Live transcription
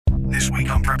This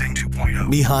week on Prepping 2.0.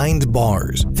 Behind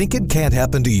bars. Think it can't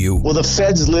happen to you? Well, the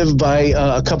feds live by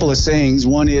a couple of sayings.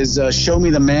 One is, show me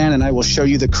the man and I will show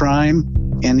you the crime.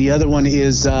 And the other one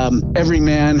is, every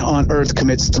man on earth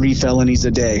commits 3 felonies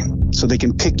a day. So they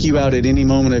can pick you out at any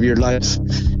moment of your life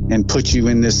and put you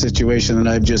in this situation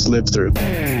that I've just lived through.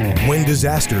 When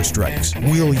disaster strikes,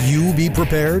 will you be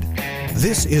prepared?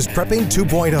 This is Prepping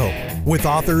 2.0 with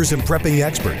authors and prepping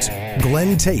experts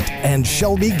Glenn Tate and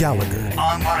Shelby Gallagher.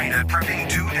 Online at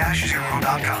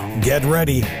prepping2-0.com. Get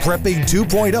ready. Prepping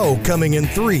 2.0 coming in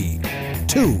 3,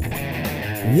 2,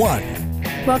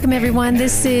 1. Welcome, everyone.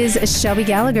 This is Shelby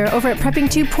Gallagher over at Prepping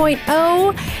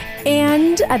 2.0.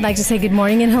 And I'd like to say good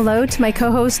morning and hello to my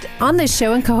co-host on this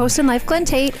show and co-host in life, Glenn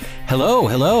Tate. Hello,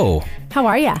 hello. How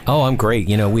are you? Oh, I'm great.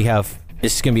 You know,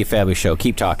 this is going to be a fabulous show.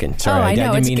 Keep talking. Sorry, I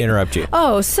didn't mean to interrupt you.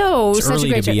 Oh, it's such a great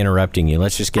early to be interrupting you.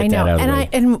 Let's just get that out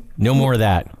of the way. No more of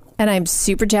that. And I'm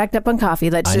super jacked up on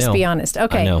coffee. Let's just be honest.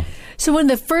 Okay. I know. So one of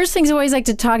the first things I always like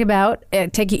to talk about,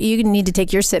 you need to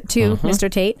take your sip too,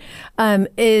 Mr. Tate,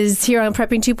 is here on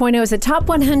Prepping 2.0 is the top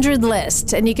 100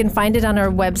 list. And you can find it on our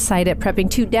website at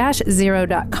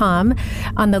prepping2-0.com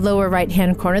on the lower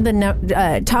right-hand corner,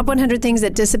 the top 100 things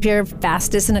that disappear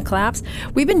fastest in a collapse.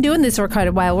 We've been doing this for quite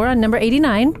a while. We're on number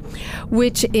 89,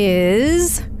 which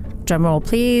is... drumroll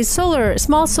please,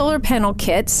 small solar panel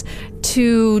kits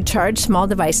to charge small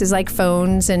devices like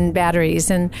phones and batteries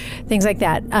and things like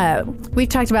that. We've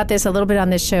talked about this a little bit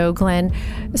on this show, Glenn.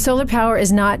 Solar power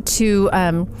is not to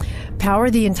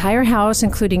power the entire house,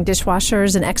 including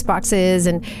dishwashers and Xboxes,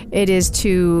 and it is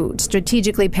to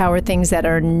strategically power things that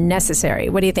are necessary.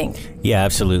 What do you think? Yeah,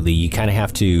 absolutely. You kind of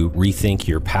have to rethink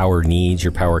your power needs,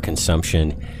 your power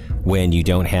consumption when you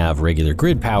don't have regular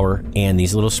grid power, and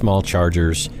these little small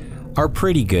chargers are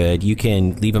pretty good. You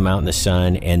can leave them out in the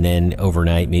sun and then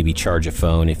overnight maybe charge a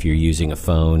phone if you're using a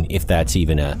phone, if that's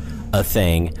even a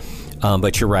thing.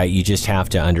 But you're right, you just have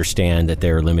to understand that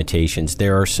there are limitations.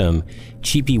 There are some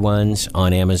cheapy ones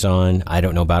on Amazon. I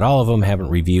don't know about all of them, haven't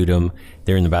reviewed them.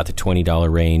 They're in about the $20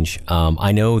 range.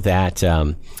 I know that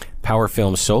Power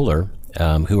Film Solar,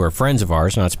 who are friends of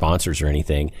ours, not sponsors or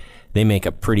anything, they make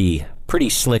a pretty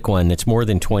slick one that's more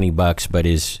than $20 but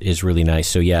is really nice.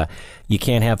 So yeah, you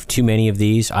can't have too many of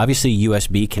these. Obviously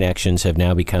USB connections have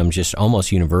now become just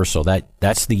almost universal.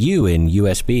 That's the U in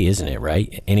USB, isn't it,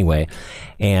 right? Anyway,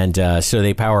 and so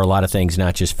they power a lot of things,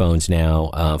 not just phones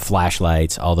now,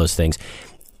 flashlights, all those things.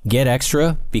 Get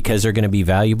extra because they're going to be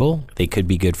valuable. They could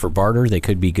be good for barter. They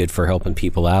could be good for helping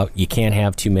people out. You can't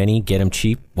have too many. Get them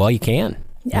cheap while you can.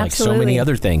 Absolutely. Like so many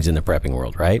other things in the prepping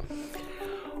world, right?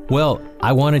 Well,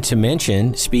 I wanted to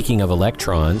mention, speaking of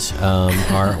electrons,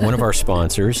 one of our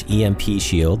sponsors, EMP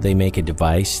Shield. They make a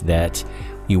device that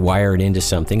you wire it into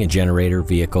something, a generator,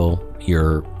 vehicle,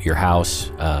 your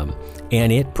house,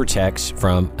 and it protects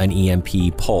from an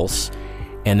EMP pulse.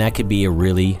 And that could be a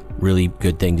really, really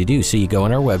good thing to do. So you go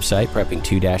on our website,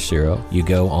 Prepping2-0, you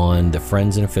go on the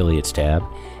Friends and Affiliates tab,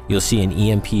 you'll see an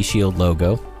EMP Shield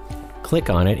logo, click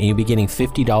on it, and you'll be getting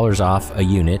 $50 off a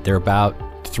unit. They're about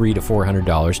 $300 to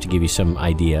 $400 to give you some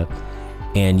idea,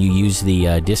 and you use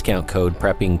the discount code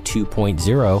Prepping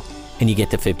 2.0 and you get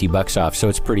the $50 off. So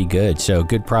it's pretty good. So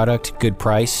good product, good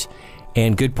price,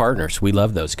 and good partners. We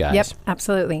love those guys. Yep,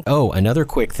 absolutely. Oh, another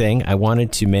quick thing I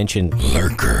wanted to mention: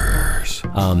 lurkers.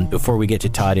 Before we get to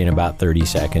Todd in about 30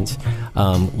 seconds,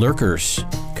 lurkers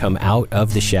come out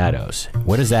of the shadows.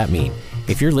 What does that mean?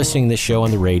 If you're listening to this show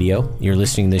on the radio, you're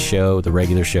listening to this show, the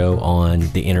regular show on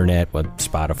the internet, with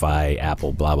Spotify,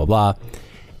 Apple, blah, blah, blah,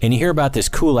 and you hear about this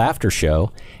cool after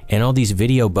show and all these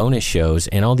video bonus shows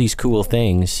and all these cool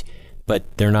things, but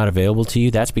they're not available to you,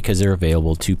 that's because they're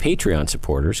available to Patreon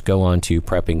supporters. Go on to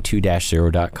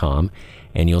prepping2-0.com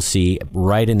and you'll see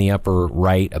right in the upper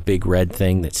right a big red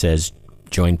thing that says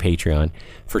join Patreon.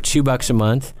 For $2 a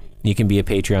month, you can be a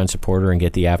Patreon supporter and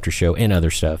get the after show and other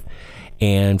stuff.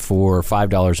 And for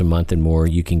 $5 a month and more,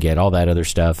 you can get all that other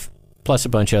stuff, plus a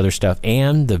bunch of other stuff,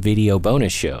 and the video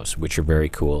bonus shows, which are very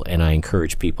cool, and I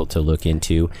encourage people to look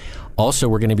into. Also,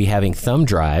 we're going to be having thumb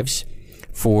drives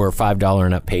for $5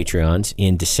 and up Patreons.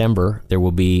 In December,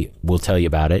 we'll tell you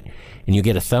about it, and you'll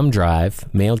get a thumb drive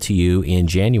mailed to you in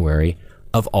January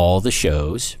of all the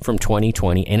shows from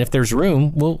 2020. And if there's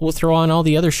room, we'll throw on all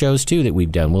the other shows, too, that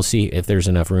we've done. We'll see if there's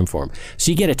enough room for them.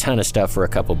 So you get a ton of stuff for a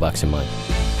couple bucks a month.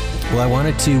 Well, I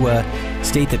wanted to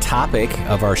state the topic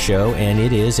of our show, and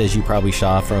it is, as you probably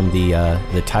saw from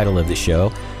the title of the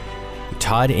show,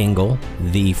 Todd Engel,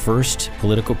 the first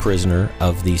political prisoner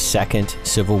of the Second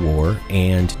Civil War.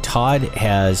 And Todd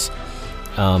has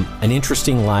an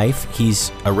interesting life.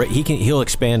 He'll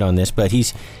expand on this, but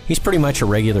he's pretty much a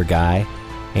regular guy.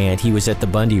 and he was at the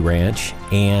Bundy Ranch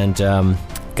and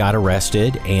got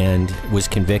arrested and was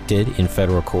convicted in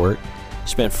federal court.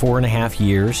 Spent 4.5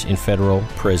 years in federal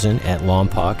prison at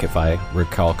Lompoc, if I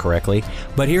recall correctly.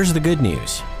 But here's the good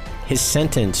news. His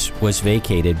sentence was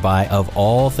vacated by, of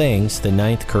all things, the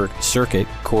Ninth Circuit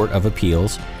Court of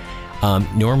Appeals.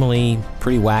 Normally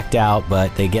pretty whacked out,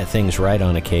 but they get things right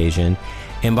on occasion.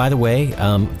 And by the way,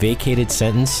 vacated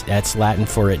sentence, that's Latin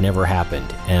for it never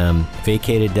happened.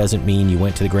 Vacated doesn't mean you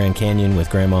went to the Grand Canyon with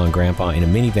Grandma and Grandpa in a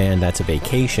minivan. That's a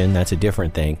vacation. That's a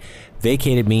different thing.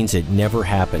 Vacated means it never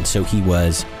happened. So he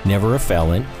was never a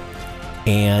felon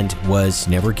and was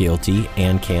never guilty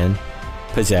and can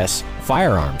possess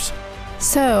firearms.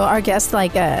 So our guest,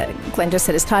 like Glenn just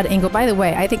said, is Todd Engel. By the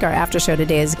way, I think our after show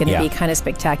today is going to be kind of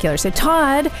spectacular. So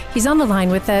Todd, he's on the line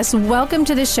with us. Welcome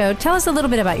to the show. Tell us a little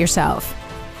bit about yourself.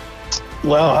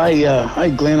 Well, hi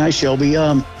Glenn, hi Shelby.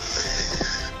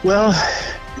 Well,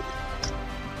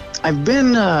 I've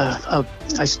been,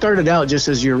 I started out just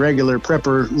as your regular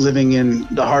prepper living in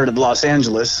the heart of Los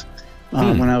Angeles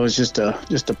when I was just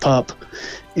a pup.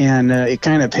 And it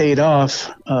kind of paid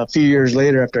off a few years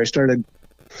later after I started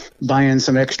buying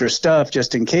some extra stuff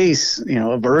just in case,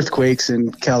 of earthquakes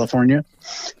in California,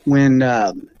 when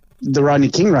the Rodney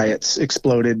King riots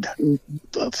exploded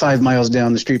 5 miles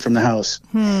down the street from the house.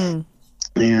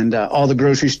 And all the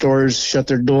grocery stores shut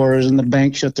their doors, and the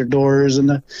bank shut their doors, and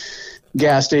the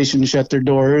gas stations shut their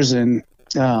doors, and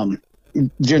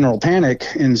general panic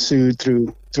ensued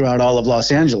throughout all of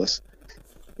Los Angeles.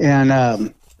 And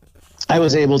I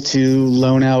was able to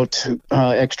loan out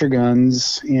extra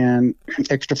guns and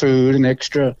extra food and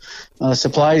extra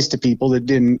supplies to people that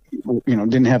didn't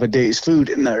have a day's food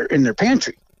in their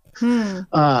pantry.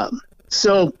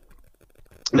 So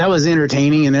that was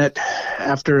entertaining, and that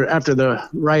after the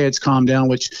riots calmed down,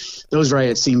 which those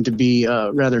riots seem to be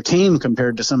rather tame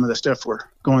compared to some of the stuff we're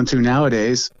going through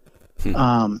nowadays.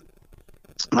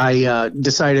 I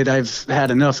decided I've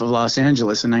had enough of Los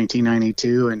Angeles in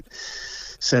 1992 and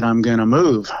said I'm going to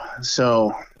move.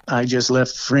 So I just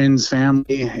left friends,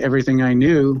 family, everything I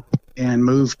knew, and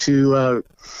moved to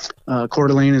Coeur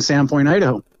d'Alene and Sandpoint,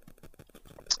 Idaho.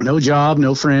 No job,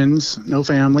 no friends, no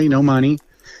family, no money,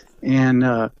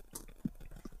 and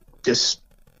just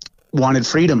wanted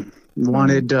freedom.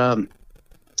 Wanted to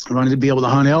be able to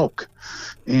hunt elk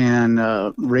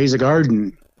and raise a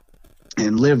garden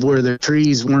and live where the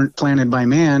trees weren't planted by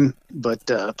man, but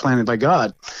planted by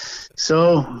God.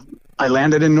 So I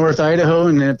landed in North Idaho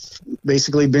and have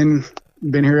basically been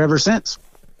here ever since.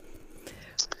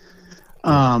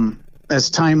 As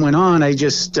time went on, I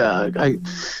just I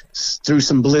threw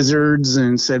some blizzards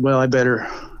and said, well, I better,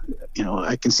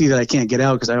 I can see that I can't get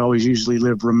out because I always usually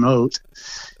live remote.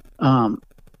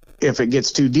 If it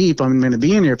gets too deep, I'm going to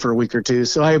be in here for a week or two.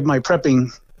 So my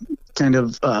prepping kind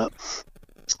of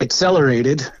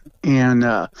accelerated, and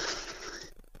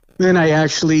then I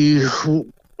actually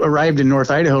arrived in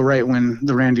North Idaho right when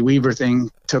the Randy Weaver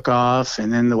thing took off,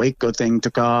 and then the Waco thing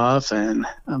took off, and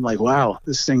I'm like, wow,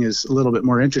 this thing is a little bit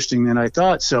more interesting than I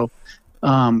thought. So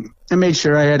I made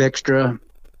sure I had extra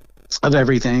of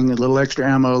everything, a little extra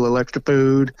ammo, a little extra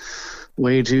food,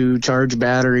 way to charge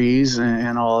batteries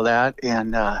and all of that,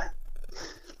 and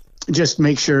just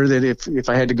make sure that if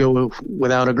I had to go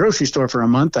without a grocery store for a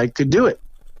month, I could do it.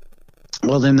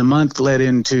 Well, then the month led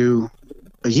into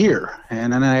a year,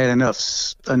 and then I had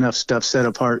enough stuff set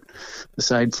apart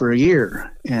aside for a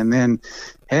year. And then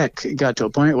heck, it got to a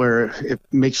point where it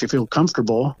makes you feel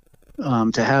comfortable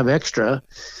to have extra.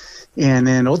 And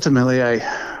then ultimately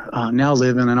I now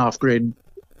live in an off-grid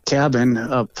cabin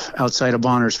up outside of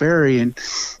Bonners Ferry, and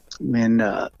when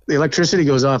the electricity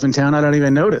goes off in town, I don't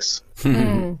even notice.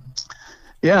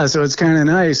 Yeah, so it's kind of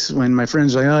nice when my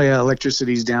friends are like, oh yeah,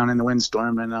 electricity's down in the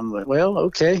windstorm, and I'm like, well,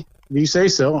 okay, you say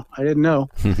so. I didn't know.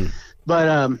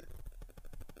 But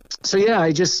so yeah,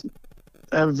 I just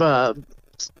have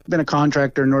been a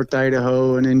contractor in North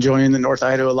Idaho and enjoying the North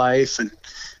Idaho life. And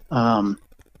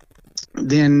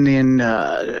then in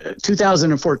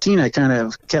 2014, I kind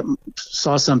of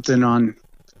saw something on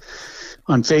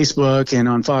Facebook and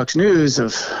on Fox News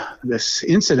of this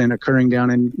incident occurring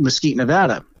down in Mesquite,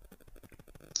 Nevada.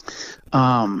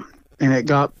 And it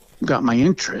got my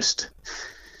interest.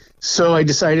 So I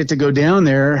decided to go down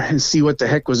there and see what the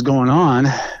heck was going on.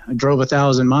 I drove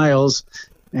 1,000 miles,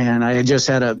 and I had just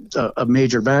had a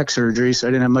major back surgery, so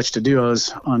I didn't have much to do. I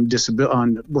was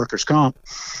on workers' comp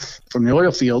from the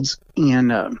oil fields,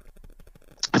 and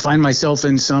I find myself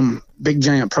in some big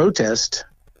giant protest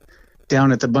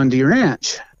down at the Bundy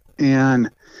Ranch, and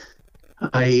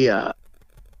I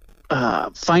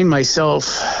find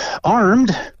myself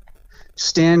armed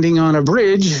standing on a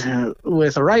bridge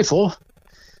with a rifle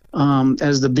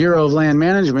as the Bureau of Land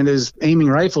Management is aiming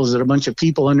rifles at a bunch of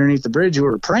people underneath the bridge who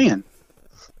are praying.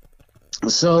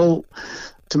 So,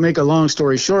 to make a long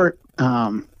story short,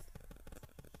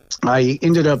 I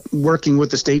ended up working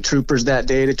with the state troopers that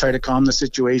day to try to calm the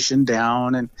situation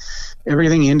down, and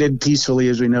everything ended peacefully.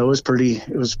 As we know, it was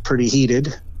pretty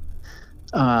heated.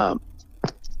 So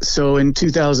in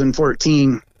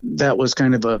 2014, that was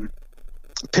kind of a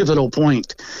pivotal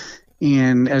point.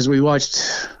 And as we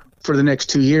watched for the next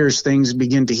 2 years, things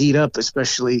begin to heat up,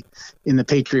 especially in the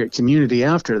Patriot community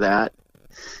after that.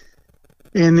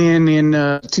 And then in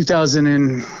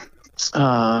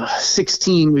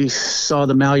 2016, we saw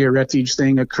the Malheur Refuge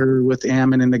thing occur with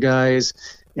Ammon and the guys.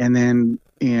 And then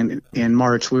in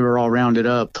March, we were all rounded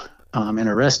up and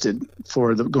arrested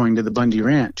for going to the Bundy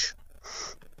Ranch.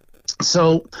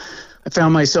 So I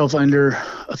found myself under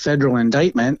a federal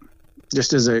indictment,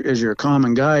 just as your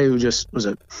common guy who just was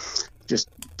just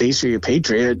basically a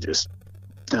patriot, just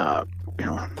not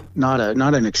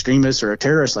an extremist or a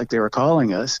terrorist like they were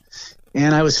calling us.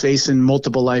 And I was facing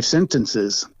multiple life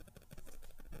sentences.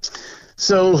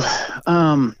 So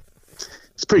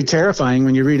it's pretty terrifying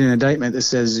when you read an indictment that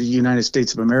says United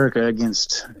States of America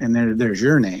against, and there's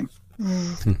your name.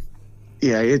 Mm.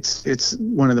 Yeah, it's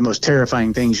one of the most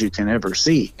terrifying things you can ever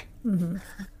see. Mm-hmm.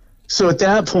 So at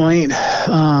that point,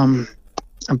 I'm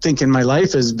thinking my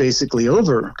life is basically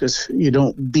over because you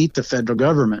don't beat the federal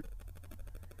government.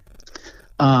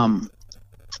 So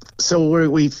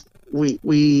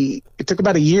it took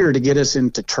about a year to get us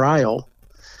into trial,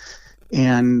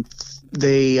 and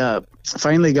they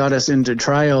finally got us into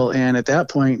trial. And at that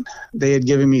point, they had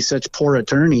given me such poor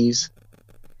attorneys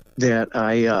that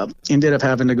I ended up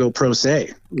having to go pro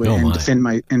se and defend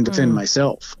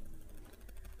myself,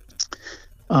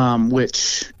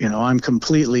 which I'm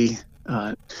completely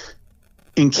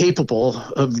incapable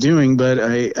of doing. But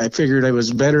I figured I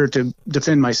was better to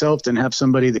defend myself than have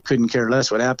somebody that couldn't care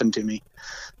less what happened to me.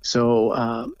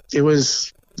 So it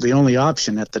was the only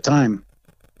option at the time.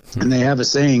 And they have a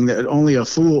saying that only a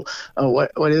fool,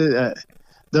 what is it?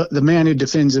 The man who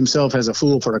defends himself has a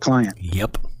fool for a client.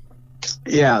 Yep.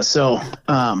 Yeah. So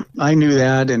I knew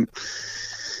that,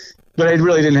 but I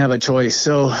really didn't have a choice.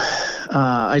 So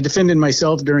I defended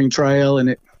myself during trial,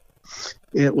 and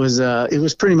it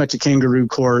was pretty much a kangaroo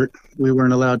court. We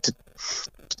weren't allowed to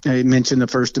mention the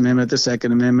First Amendment, the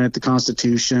Second Amendment, the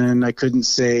Constitution. I couldn't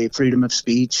say freedom of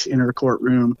speech in our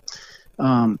courtroom.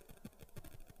 And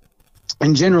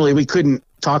generally, we couldn't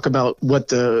talk about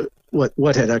what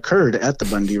had occurred at the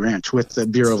Bundy Ranch with the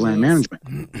Bureau of Land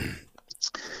Management.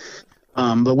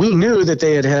 But we knew that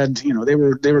they had they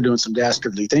were doing some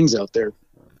dastardly things out there.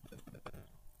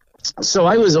 So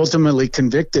I was ultimately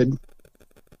convicted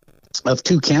of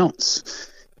 2 counts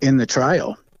in the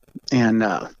trial, and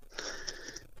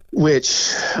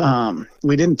which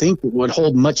we didn't think would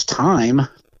hold much time,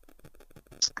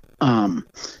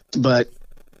 but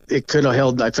it could have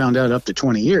held, I found out, up to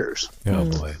 20 years. Oh,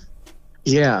 boy.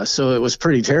 Yeah, so it was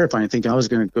pretty terrifying. I think I was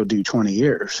going to go do 20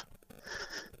 years.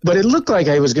 But it looked like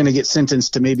I was going to get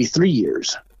sentenced to maybe 3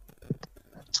 years.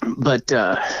 But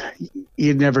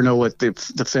you never know what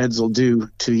the feds will do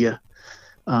to you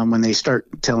when they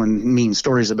start telling mean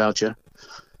stories about you.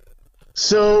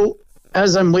 So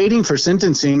as I'm waiting for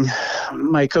sentencing,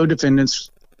 my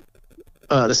co-defendants,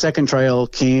 the second trial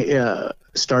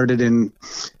started, and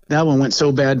that one went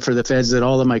so bad for the feds that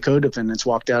all of my co-defendants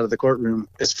walked out of the courtroom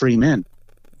as free men.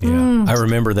 Yeah, I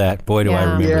remember that. Boy, do I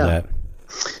remember that.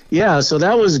 Yeah, so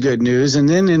that was good news. And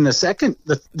then in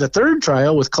the third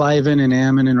trial with Cliven and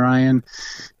Ammon and Ryan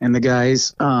and the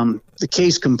guys, the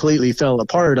case completely fell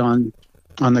apart on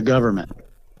the government.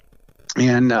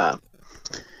 And the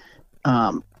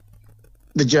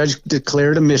judge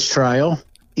declared a mistrial.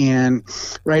 And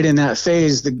right in that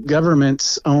phase, the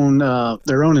government's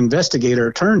their own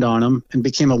investigator turned on them and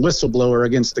became a whistleblower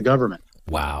against the government.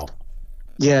 Wow.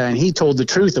 Yeah, and he told the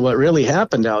truth of what really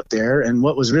happened out there and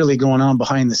what was really going on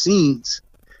behind the scenes.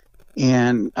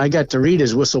 And I got to read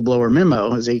his whistleblower memo.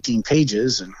 It was 18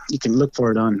 pages, and you can look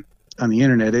for it on the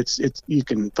internet. It's you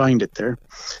can find it there.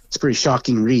 It's a pretty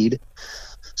shocking read.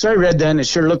 So I read that, and it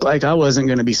sure looked like I wasn't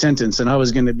going to be sentenced, and I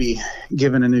was going to be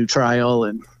given a new trial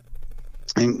and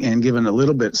given a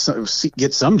little bit,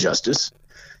 get some justice.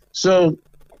 So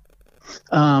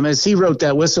as he wrote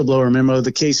that whistleblower memo,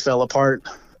 the case fell apart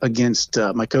against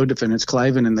my co-defendants,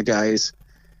 Cliven and the guys,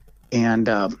 and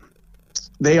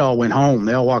they all went home.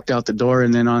 They all walked out the door,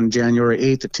 and then on January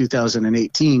 8th of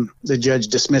 2018, the judge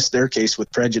dismissed their case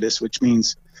with prejudice, which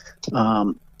means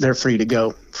they're free to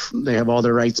go. They have all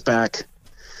their rights back,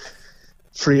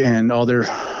 free, and all their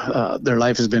their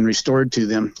life has been restored to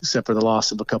them, except for the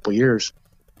loss of a couple years.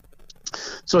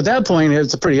 So at that point,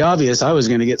 it's pretty obvious I was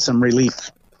going to get some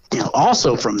relief,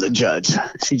 also from the judge.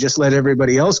 She just let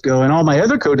everybody else go. And all my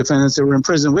other co-defendants that were in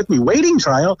prison with me waiting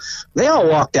trial, they all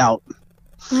walked out.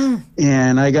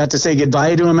 And I got to say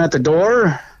goodbye to them at the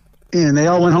door, and they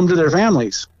all went home to their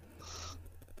families.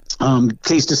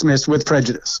 Case dismissed with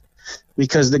prejudice,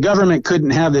 because the government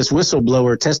couldn't have this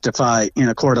whistleblower testify in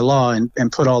a court of law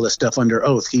and put all this stuff under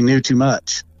oath. He knew too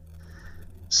much.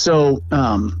 So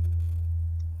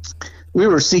we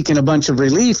were seeking a bunch of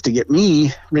relief to get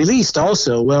me released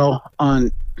also. Well,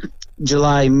 on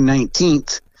July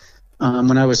 19th,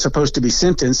 when I was supposed to be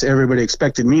sentenced, everybody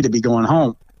expected me to be going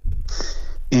home.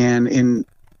 And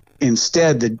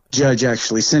instead, the judge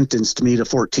actually sentenced me to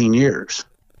 14 years.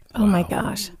 Oh, my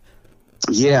gosh.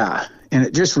 Yeah. And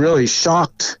it just really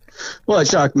shocked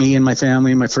me and my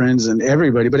family and my friends and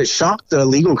everybody, but it shocked the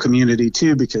legal community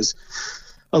too, because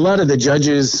a lot of the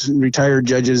judges, retired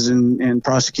judges and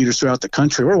prosecutors throughout the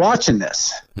country were watching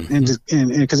this. And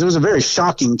because it was a very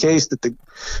shocking case that the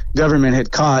government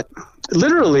had caught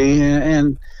literally,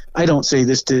 and I don't say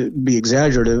this to be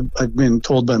exaggerative. I've been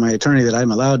told by my attorney that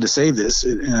I'm allowed to say this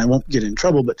and I won't get in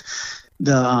trouble, but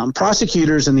the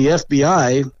prosecutors and the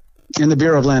FBI and the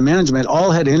Bureau of Land Management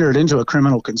all had entered into a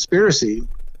criminal conspiracy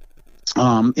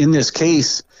in this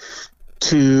case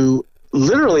to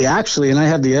literally, actually, and I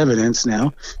have the evidence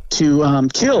now, to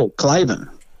kill Cliven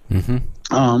in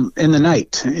the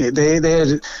night.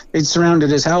 They'd surrounded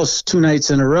his house 2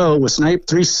 nights in a row with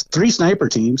three sniper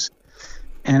teams,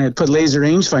 and had put laser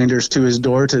rangefinders to his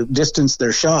door to distance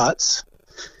their shots.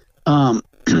 And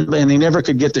they never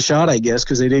could get the shot, I guess,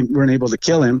 because they weren't able to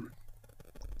kill him.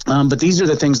 But these are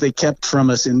the things they kept from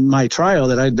us in my trial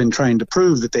that I'd been trying to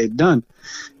prove that they'd done,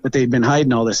 that they'd been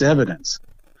hiding all this evidence.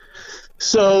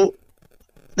 So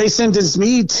they sentenced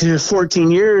me to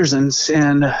 14 years and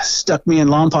stuck me in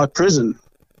Lompoc Prison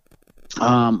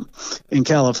in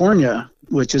California,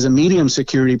 which is a medium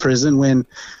security prison, when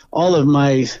all of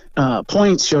my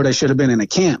points showed I should have been in a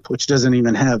camp, which doesn't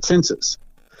even have fences.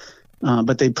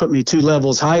 But they put me 2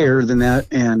 levels higher than that,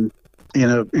 and in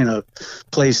a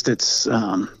place that's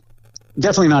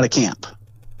definitely not a camp.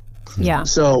 Yeah.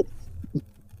 So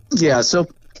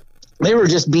they were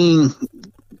just being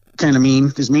kind of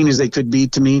mean as they could be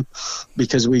to me,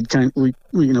 because we'd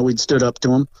stood up to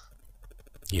them.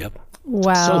 Yep.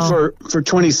 Wow. So for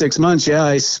 26 months,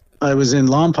 I was in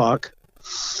Lompoc.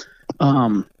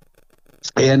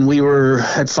 And we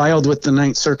had filed with the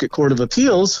Ninth Circuit Court of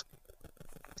Appeals,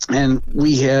 and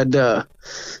we had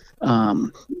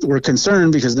were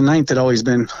concerned because the Ninth had always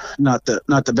been not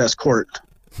the best court.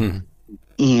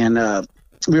 And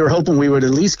we were hoping we would at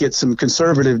least get some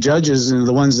conservative judges, and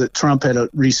the ones that Trump had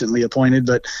recently appointed,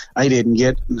 but I didn't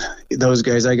get those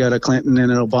guys. I got a Clinton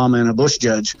and an Obama and a Bush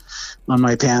judge on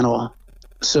my panel.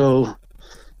 So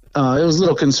it was a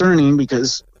little concerning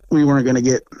because we weren't going to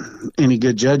get any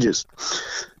good judges.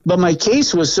 But my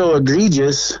case was so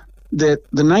egregious that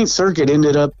the Ninth Circuit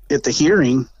ended up at the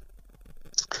hearing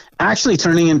actually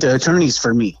turning into attorneys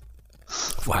for me.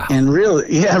 Wow. And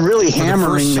really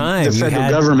hammering the federal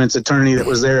government's attorney that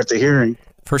was there at the hearing.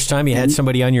 First time you had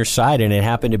somebody on your side, and it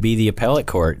happened to be the appellate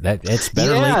court. It's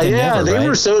better late than never, they right?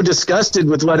 were so disgusted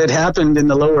with what had happened in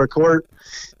the lower court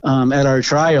at our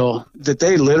trial that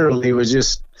they literally was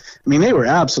just, they were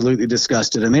absolutely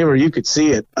disgusted, and you could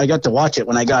see it. I got to watch it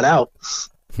when I got out,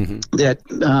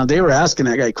 that they were asking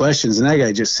that guy questions, and that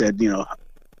guy just said,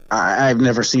 I've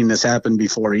never seen this happen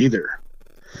before either.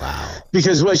 Wow.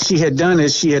 Because what she had done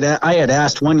is I had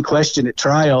asked one question at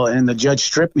trial, and the judge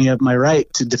stripped me of my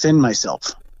right to defend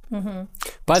myself.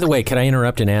 By the way, can I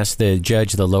interrupt and ask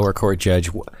the lower court judge,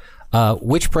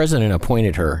 which president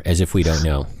appointed her, as if we don't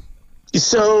know?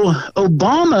 So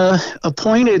Obama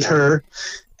appointed her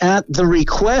at the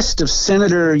request of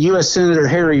U.S. Senator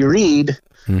Harry Reid,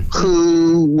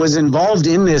 who was involved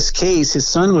in this case. His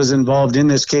son was involved in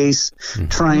this case.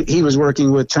 He was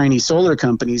working with Chinese solar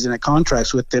companies and had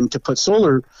contracts with them to put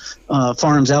solar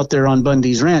farms out there on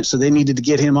Bundy's Ranch. So they needed to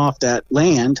get him off that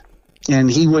land, and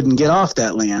he wouldn't get off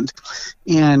that land.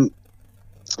 And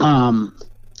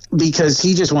because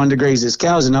he just wanted to graze his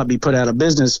cows and not be put out of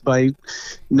business by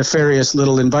nefarious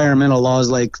little environmental laws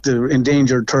like the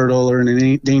endangered turtle or an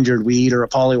endangered weed or a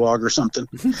pollywog or something.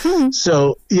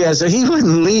 So he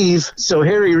wouldn't leave. So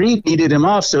Harry Reid needed him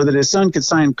off so that his son could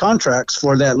sign contracts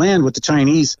for that land with the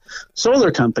Chinese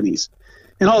solar companies.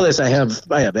 And all this, I have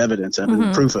evidence,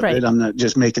 proof of it. I'm not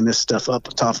just making this stuff up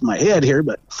on top of my head here.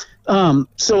 But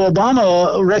so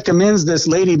Obama recommends this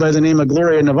lady by the name of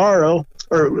Gloria Navarro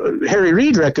Harry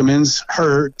Reid recommends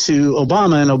her to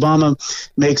Obama, and Obama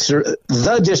makes her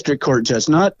the district court judge,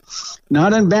 not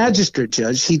a magistrate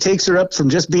judge. He takes her up from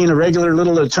just being a regular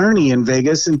little attorney in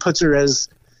Vegas and puts her as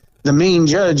the main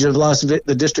judge of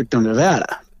the District of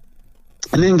Nevada.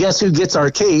 And then guess who gets our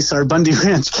case, our Bundy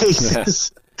Ranch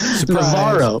cases?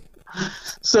 Navarro.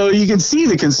 So you can see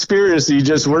the conspiracy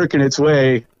just working its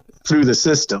way through the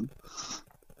system.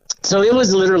 So it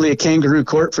was literally a kangaroo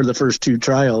court for the first 2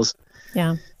 trials.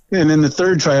 Yeah. And then the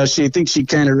third trial, she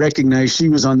kind of recognized she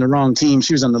was on the wrong team.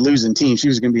 She was on the losing team. She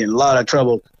was going to be in a lot of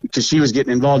trouble because she was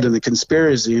getting involved in the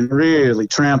conspiracy and really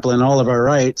trampling all of our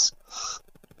rights.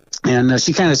 And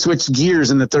she kind of switched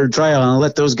gears in the third trial and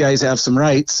let those guys have some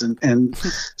rights and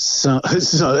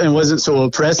wasn't so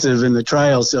oppressive in the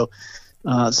trial. So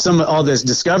all this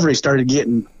discovery started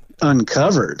getting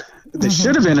uncovered that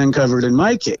should have been uncovered in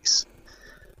my case.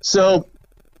 So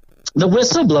the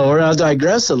whistleblower, I'll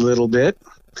digress a little bit.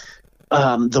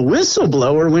 The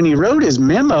whistleblower, when he wrote his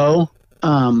memo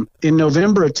in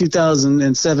November of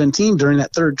 2017 during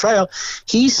that third trial,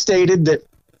 he stated that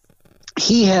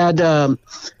he had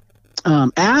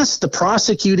asked the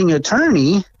prosecuting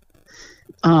attorney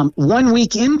 1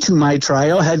 week into my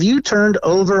trial, have you turned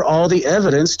over all the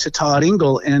evidence to Todd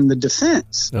Engel and the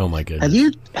defense? Oh my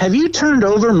goodness. Have you turned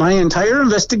over my entire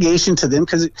investigation to them?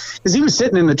 Because he was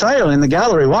sitting in the trial in the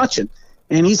gallery watching,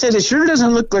 and he said, it sure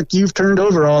doesn't look like you've turned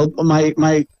over all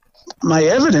my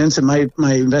evidence and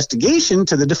my investigation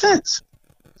to the defense.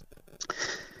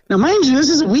 Now, mind you, this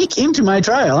is a week into my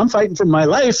trial. I'm fighting for my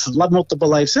life, multiple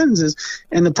life sentences,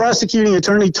 and the prosecuting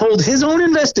attorney told his own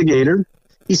investigator,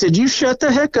 he said, you shut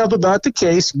the heck up about the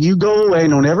case. You go away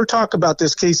and don't ever talk about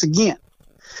this case again.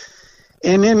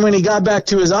 And then when he got back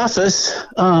to his office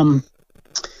had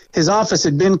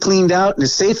been cleaned out and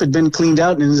his safe had been cleaned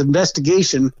out and his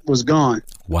investigation was gone.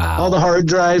 Wow. All the hard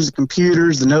drives, the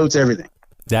computers, the notes, everything.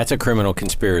 That's a criminal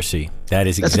conspiracy. That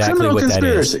is exactly what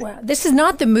conspiracy. that is. Wow. This is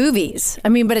not the movies. I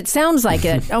mean, but it sounds like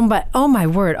it. Oh my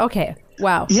word. Okay.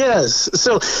 Wow. Yes.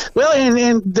 So, well,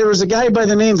 and there was a guy by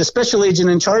the name, the special agent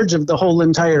in charge of the whole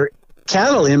entire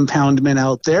cattle impoundment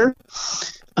out there.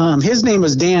 His name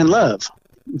was Dan Love.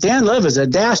 Dan Love is a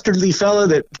dastardly fellow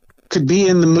that could be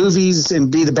in the movies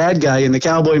and be the bad guy in the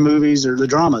cowboy movies or the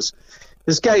dramas.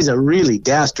 This guy's a really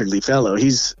dastardly fellow.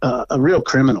 He's a real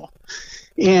criminal.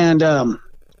 And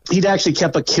he'd actually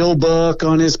kept a kill book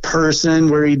on his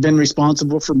person where he'd been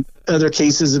responsible for other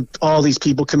cases of all these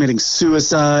people committing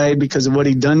suicide because of what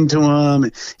he'd done to them.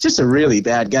 Just a really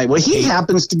bad guy. Well, he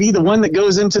happens to be the one that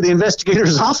goes into the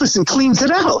investigator's office and cleans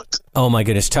it out. Oh, my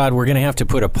goodness. Todd, we're going to have to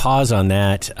put a pause on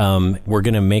that. We're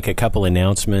going to make a couple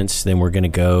announcements. Then we're going to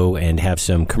go and have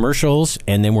some commercials.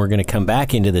 And then we're going to come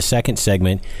back into the second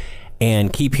segment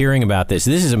and keep hearing about this.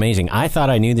 This is amazing. I thought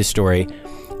I knew this story.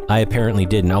 I apparently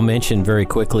didn't. I'll mention very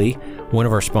quickly one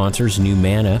of our sponsors, New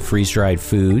Manna, freeze-dried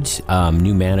foods,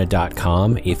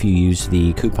 newmanna.com. If you use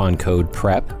the coupon code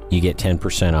PREP, you get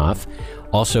 10% off.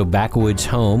 Also, Backwoods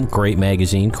Home, great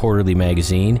magazine, quarterly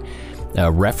magazine,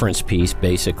 reference piece,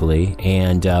 basically.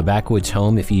 And Backwoods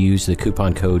Home, if you use the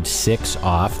coupon code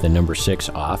 6OFF, the number 6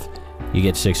 off, you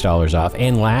get $6 off.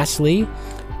 And lastly,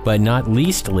 but not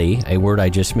leastly, a word I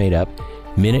just made up,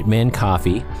 Minutemen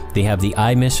Coffee. They have the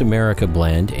I Miss America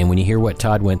blend, and when you hear what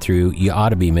Todd went through, you ought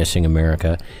to be missing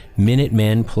America.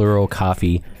 Minutemen,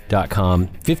 pluralcoffee.com,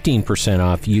 15%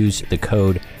 off. Use the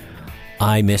code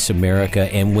I Miss America.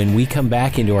 And when we come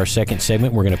back into our second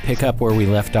segment, we're going to pick up where we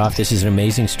left off. This is an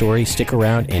amazing story. Stick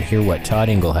around and hear what Todd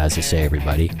Engel has to say,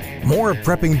 everybody. More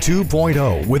Prepping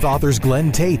 2.0 with authors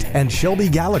Glenn Tate and Shelby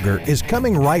Gallagher is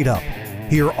coming right up.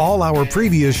 Hear all our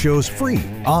previous shows free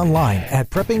online at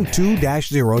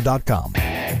prepping2-0.com.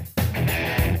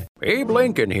 Abe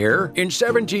Lincoln here. In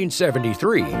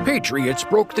 1773, patriots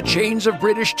broke the chains of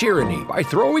British tyranny by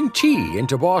throwing tea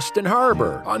into Boston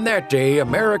Harbor. On that day,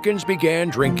 Americans began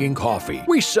drinking coffee.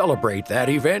 We celebrate that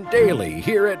event daily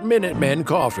here at Minutemen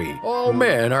Coffee. All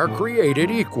men are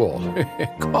created equal.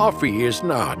 Coffee is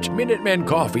not. Minutemen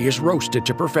Coffee is roasted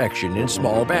to perfection in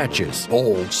small batches.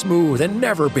 Bold, smooth, and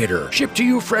never bitter. Shipped to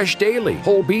you fresh daily.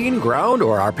 Whole bean, ground,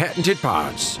 or our patented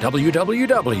pods.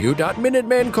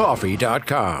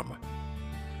 www.minutemencoffee.com.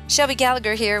 Shelby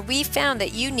Gallagher here. We found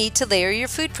that you need to layer your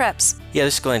food preps. Yeah,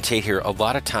 this is Glenn Tate here. A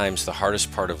lot of times the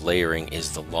hardest part of layering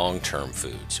is the long-term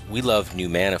foods. We love New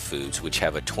Manna foods, which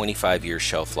have a 25-year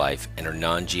shelf life and are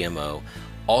non-GMO.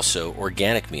 Also,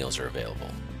 organic meals are available.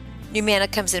 New Manna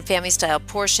comes in family-style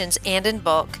portions and in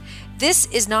bulk. This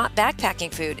is not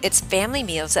backpacking food. It's family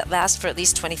meals that last for at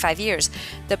least 25 years.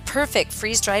 The perfect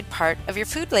freeze-dried part of your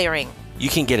food layering. You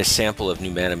can get a sample of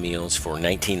Numana meals for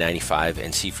 $19.95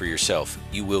 and see for yourself.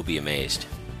 You will be amazed.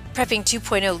 Prepping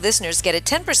 2.0 listeners get a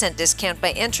 10% discount by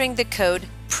entering the code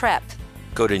PREP.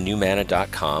 Go to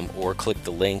Numana.com or click the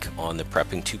link on the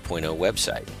Prepping 2.0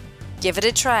 website. Give it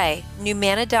a try.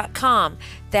 Numana.com.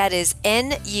 That is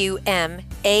NUMANNA.com.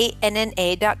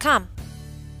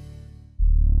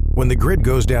 When the grid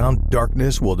goes down,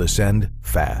 darkness will descend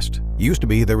fast. Used to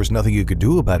be there was nothing you could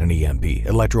do about an EMP,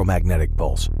 electromagnetic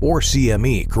pulse, or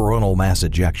CME, coronal mass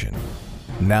ejection.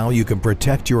 Now you can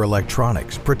protect your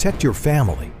electronics, protect your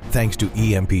family, thanks to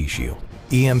EMP Shield.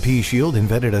 EMP Shield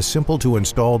invented a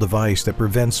simple-to-install device that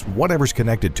prevents whatever's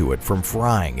connected to it from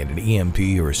frying in an EMP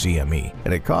or CME,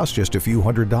 and it costs just a few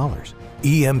 $100s.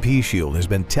 EMP Shield has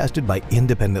been tested by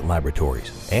independent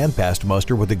laboratories and passed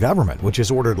muster with the government, which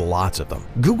has ordered lots of them.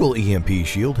 Google EMP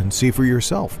Shield and see for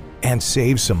yourself. And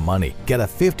save some money. Get a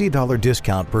 $50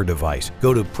 discount per device.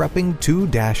 Go to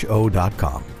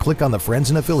prepping2-0.com. Click on the Friends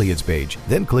and Affiliates page,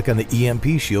 then click on the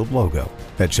EMP Shield logo.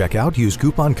 At checkout, use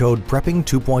coupon code PREPPING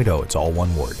 2.0. It's all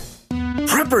one word.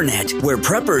 PrepperNet, where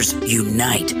preppers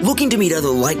unite. Looking to meet other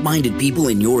like-minded people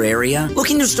in your area?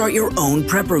 Looking to start your own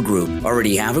prepper group?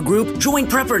 Already have a group? Join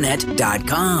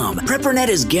PrepperNet.com. PrepperNet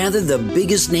has gathered the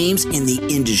biggest names in the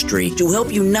industry to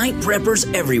help unite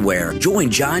preppers everywhere. Join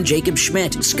John Jacob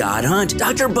Schmidt, Scott Hunt,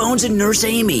 Dr. Bones and Nurse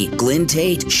Amy, Glenn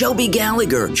Tate, Shelby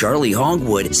Gallagher, Charlie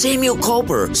Hogwood, Samuel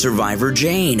Culper, Survivor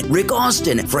Jane, Rick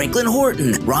Austin, Franklin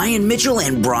Horton, Ryan Mitchell,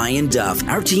 and Brian Duff.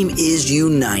 Our team is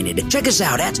united. Check us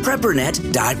out at PrepperNet.com.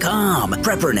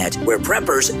 PrepperNet, where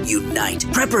preppers unite.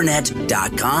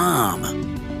 PrepperNet.com.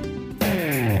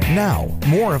 Now,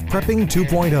 more of Prepping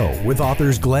 2.0 with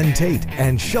authors Glenn Tate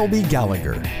and Shelby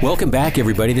Gallagher. Welcome back,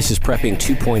 everybody. This is Prepping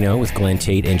 2.0 with Glenn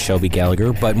Tate and Shelby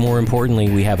Gallagher. But more importantly,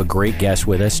 we have a great guest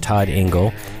with us, Todd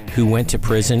Engel, who went to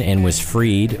prison and was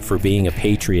freed for being a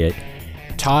patriot.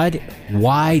 Todd,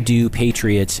 why do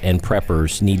patriots and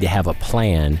preppers need to have a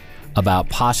plan about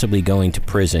possibly going to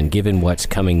prison, given what's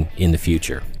coming in the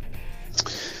future?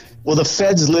 Well, the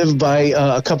feds live by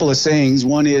a couple of sayings.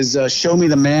 One is, show me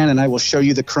the man and I will show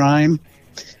you the crime.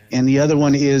 And the other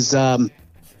one is,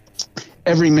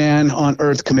 every man on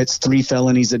earth commits 3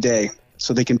 felonies a day.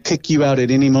 So they can pick you out at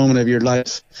any moment of your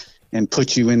life and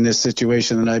put you in this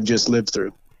situation that I've just lived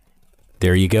through.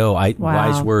 There you go. Wow.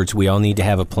 Wise words. We all need to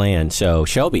have a plan. So,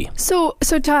 Shelby. So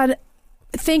Todd,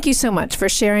 thank you so much for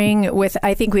sharing with,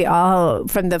 I think we all,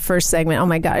 from the first segment, oh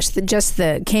my gosh, just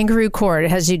the kangaroo court,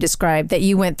 as you described, that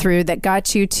you went through that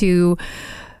got you to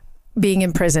being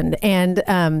imprisoned.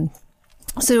 And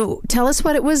so tell us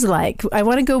what it was like. I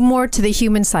want to go more to the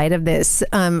human side of this.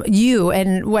 You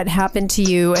and what happened to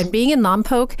you and being in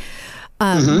Lompoc.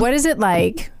 What is it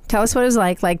like? Tell us what it was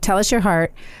like tell us your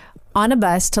heart on a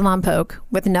bus to Lompoc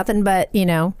with nothing but,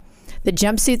 the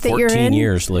jumpsuit that you're in. 14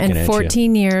 years looking at you.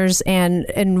 14 years.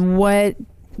 And what,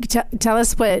 tell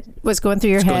us what was going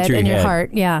through your head and your heart.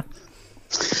 Yeah.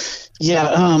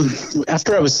 Yeah.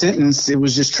 After I was sentenced, it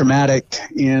was just traumatic.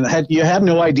 And you have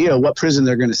no idea what prison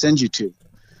they're going to send you to,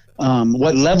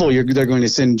 what level they're going to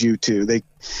send you to.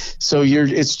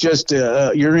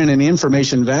 You're in an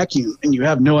information vacuum and you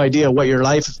have no idea what your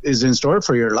life is in store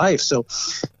for your life. So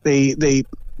they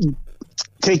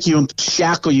take you and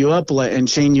shackle you up and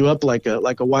chain you up like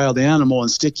a wild animal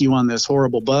and stick you on this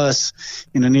horrible bus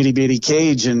in an itty bitty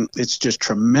cage. And it's just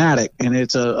traumatic. And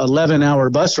it's a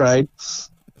 11-hour bus ride.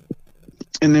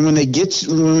 And then when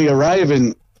we arrive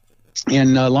in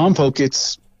Lompoc,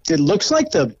 it looks like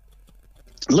the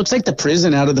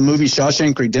prison out of the movie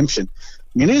Shawshank Redemption. I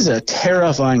mean, it is a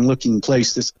terrifying looking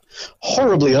place. This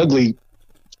horribly ugly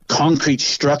concrete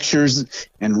structures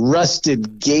and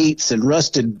rusted gates and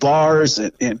rusted bars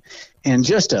and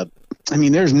just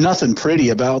there's nothing pretty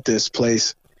about this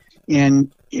place.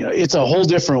 And, it's a whole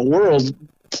different world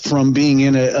from being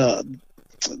in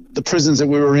the prisons that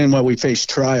we were in while we faced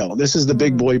trial. This is the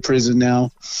big boy prison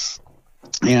now.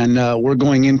 And we're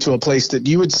going into a place that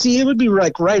you would see, it would be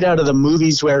like right out of the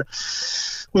movies, where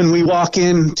when we walk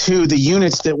into the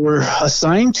units that we're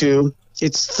assigned to,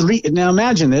 it's 3. Now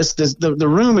imagine this, the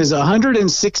room is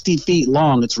 160 feet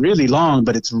long. It's really long,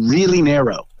 but it's really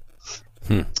narrow.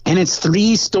 And it's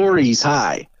 3 stories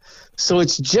high. So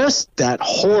it's just that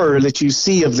horror that you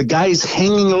see of the guys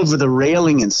hanging over the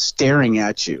railing and staring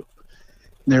at you.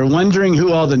 They're wondering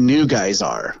who all the new guys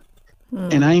are.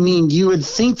 And I mean, you would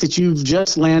think that you've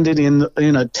just landed in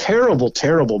a terrible,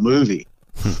 terrible movie.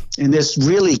 And this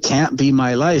really can't be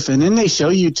my life. And then they show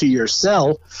you to your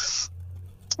cell.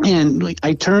 And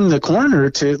I turned the corner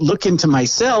to look into my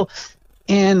cell.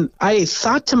 And I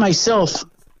thought to myself,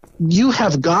 you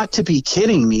have got to be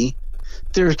kidding me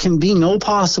there can be no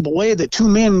possible way that two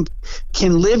men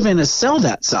can live in a cell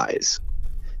that size.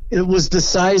 It was the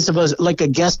size of like a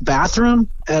guest bathroom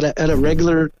at a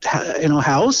regular,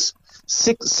 house,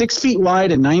 6 feet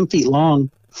wide and 9 feet long.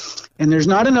 And there's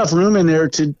not enough room in there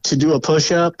to do a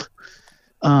push-up.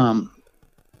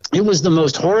 It was the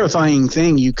most horrifying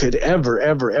thing you could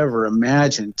ever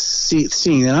imagine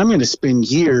seeing. And I'm going to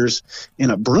spend years in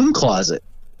a broom closet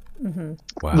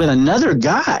with another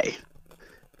guy.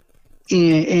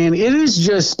 And it is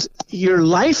just, your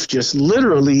life just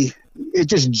literally, it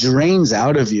just drains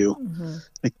out of you.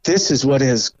 Like, this is what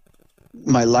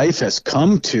my life has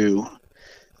come to.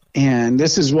 And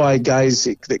this is why guys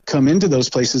that come into those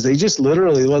places, they just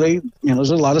literally, there's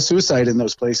a lot of suicide in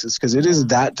those places because it is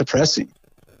that depressing.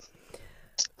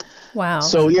 Wow.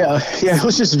 So yeah, it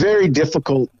was just very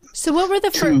difficult. So what were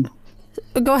the first?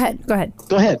 Go ahead. Go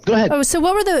ahead. Oh, so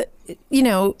what were the?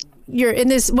 You're in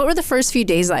this. What were the first few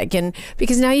days like? And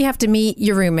because now you have to meet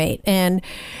your roommate, and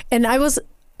I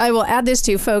will add this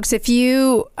too, folks. If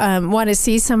you want to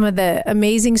see some of the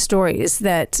amazing stories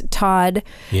that Todd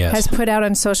has put out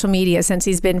on social media since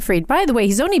he's been freed. By the way,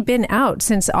 he's only been out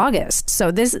since August.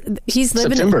 So he's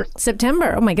living in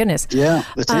September. Oh my goodness. Yeah,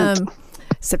 the 10th.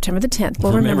 September the 10th.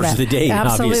 We'll remember that. The date,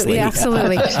 absolutely.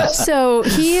 So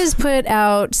he has put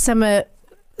out some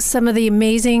of the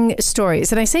amazing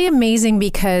stories. And I say amazing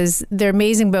because they're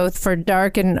amazing both for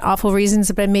dark and awful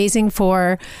reasons, but amazing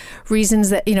for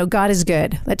reasons that, God is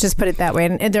good. Let's just put it that way.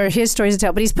 And they're his stories to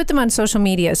tell, but he's put them on social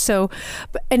media. So,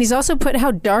 and he's also put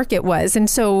how dark it was. And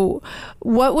so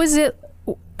what was it?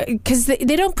 Because they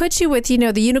don't put you with,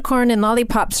 the unicorn and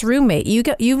lollipops roommate.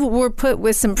 You were put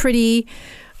with some pretty,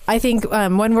 I think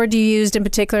one word you used in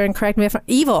particular, and correct me if I'm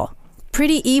evil,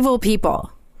 pretty evil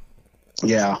people.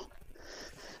 Yeah.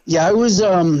 Yeah, I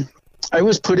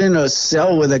was put in a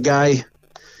cell with a guy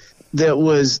that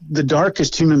was the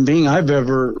darkest human being I've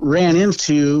ever ran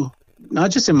into, not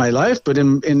just in my life, but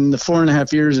in the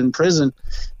 4.5 years in prison.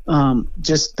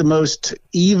 Just the most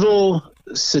evil,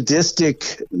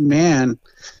 sadistic man.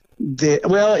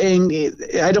 And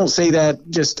I don't say that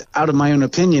just out of my own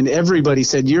opinion. Everybody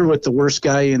said, you're with the worst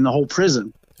guy in the whole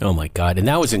prison. Oh my God! And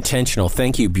that was intentional.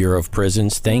 Thank you, Bureau of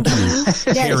Prisons. Thank you,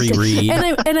 Harry Reid.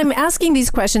 And I'm asking these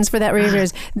questions for that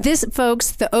reason. This, folks,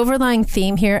 the overlying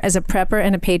theme here as a prepper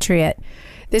and a patriot.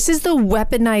 This is the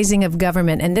weaponizing of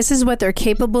government, and this is what they're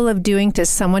capable of doing to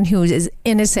someone who is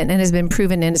innocent and has been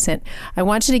proven innocent. I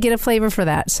want you to get a flavor for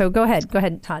that. So go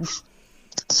ahead, Todd.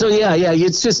 So yeah,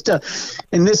 it's just,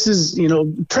 and this is,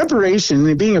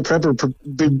 preparation. Being a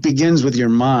prepper begins with your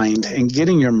mind and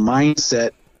getting your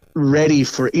mindset ready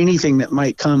for anything that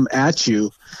might come at you,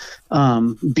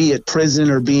 be it prison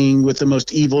or being with the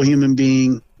most evil human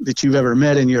being that you've ever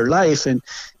met in your life. And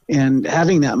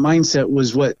having that mindset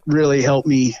was what really helped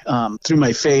me through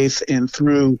my faith and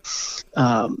through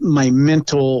my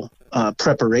mental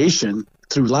preparation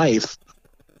through life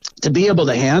to be able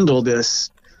to handle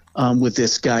this with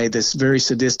this guy, this very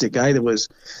sadistic guy that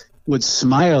would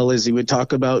smile as he would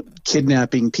talk about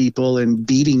kidnapping people and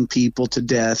beating people to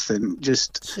death and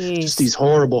just these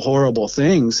horrible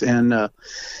things. And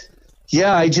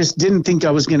I just didn't think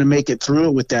I was going to make it through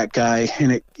it with that guy.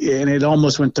 And it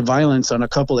almost went to violence on a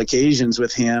couple occasions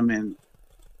with him. And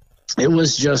it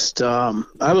was just,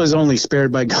 I was only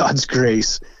spared by God's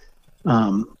grace.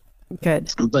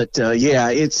 Good. But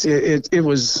it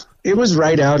was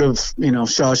right out of,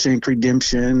 Shawshank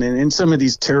Redemption and some of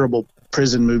these terrible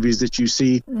prison movies that you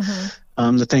see,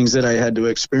 the things that I had to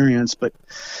experience. But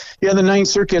the Ninth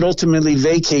Circuit ultimately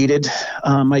vacated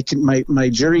my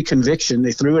jury conviction.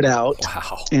 They threw it out.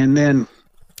 Wow. And then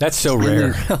that's so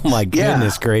rare. Oh my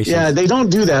goodness gracious. Yeah, they don't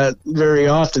do that very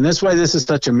often. That's why this is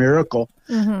such a miracle.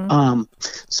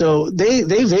 So they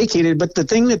vacated, but the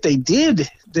thing that they did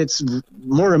that's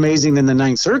more amazing than the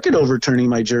Ninth Circuit overturning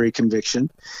my jury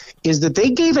conviction is that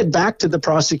they gave it back to the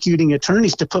prosecuting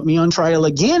attorneys to put me on trial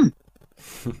again.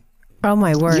 Oh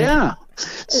my word. Yeah.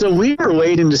 So we were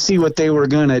waiting to see what they were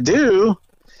going to do.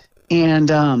 And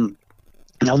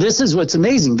now this is what's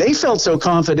amazing. They felt so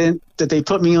confident that they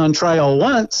put me on trial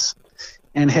once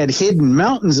and had hidden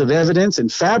mountains of evidence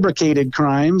and fabricated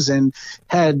crimes and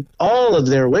had all of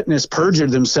their witness perjure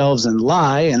themselves and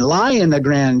lie in the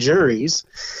grand juries.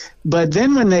 But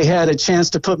then when they had a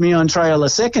chance to put me on trial a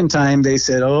second time, they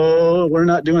said, oh, we're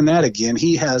not doing that again.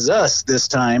 He has us this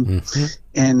time.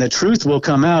 And the truth will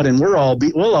come out and we'll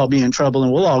all be in trouble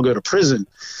and we'll all go to prison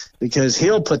because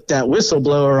he'll put that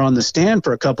whistleblower on the stand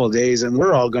for a couple of days and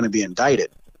we're all going to be indicted.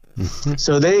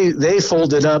 So they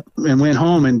folded up and went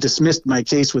home and dismissed my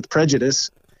case with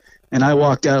prejudice. And I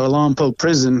walked out of Lompoc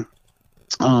prison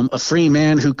a free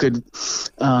man who could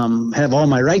have all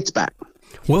my rights back.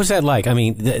 What was that like? I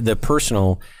mean, the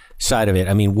personal side of it.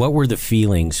 I mean, what were the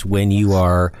feelings when you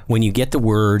get the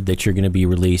word that you're going to be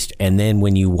released, and then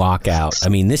when you walk out? I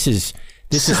mean, this is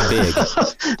big.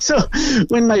 So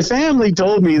when my family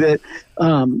told me that,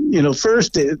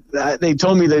 first they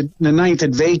told me that the 9th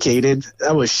had vacated,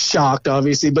 I was shocked,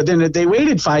 obviously. But then they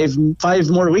waited five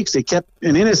more weeks. They kept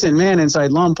an innocent man inside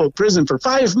Lompoc prison for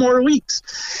 5 more weeks.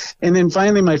 And then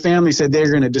finally my family said they're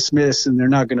going to dismiss and they're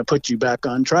not going to put you back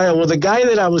on trial. Well, the guy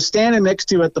that I was standing next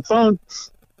to at the phone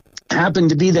happened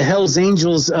to be the Hells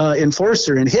Angels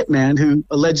enforcer and hitman who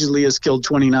allegedly has killed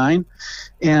 29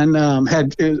 and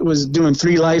was doing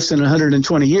 3 lives in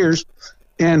 120 years.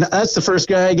 And that's the first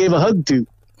guy I gave a hug to.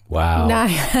 Wow.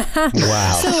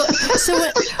 Wow.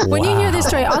 So when you hear this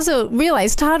story, also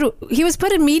realize Todd, he was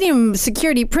put in medium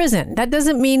security prison. That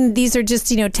doesn't mean these are just,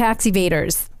 tax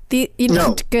evaders.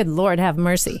 No. Good Lord, have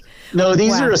mercy. No,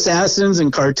 these are assassins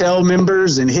and cartel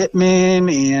members and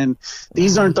hitmen, and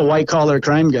these aren't the white collar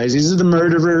crime guys. These are the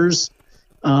murderers.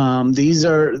 I mean,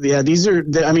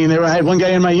 I had one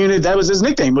guy in my unit, that was his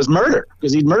nickname, was Murder,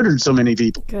 because he'd murdered so many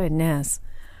people. Goodness.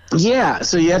 Yeah,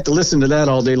 so you have to listen to that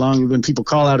all day long when people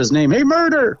call out his name. Hey,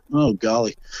 Murder! Oh,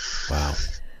 golly. Wow.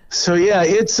 So yeah,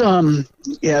 it's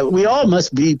we all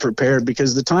must be prepared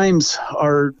because the times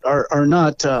are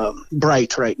not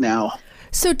bright right now.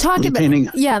 So talk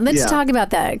let's talk about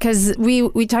that, because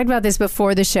we talked about this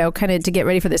before the show, kind of to get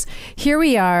ready for this. Here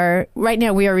we are right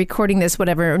now. We are recording this,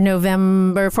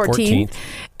 November 14th,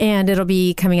 and it'll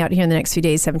be coming out here in the next few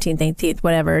days, 17th, 18th,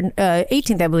 whatever,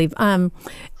 18th, I believe.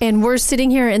 And we're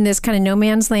sitting here in this kind of no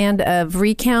man's land of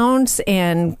recounts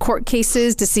and court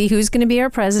cases to see who's going to be our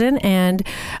president. And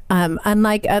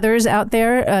unlike others out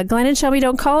there, Glenn and Shelby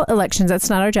don't call elections. That's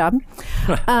not our job.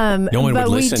 No one would listen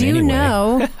anyway. But we do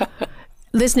know.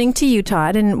 Listening to you,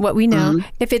 Todd, and what we know,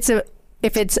 if it's a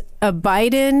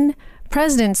Biden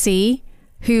presidency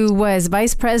who was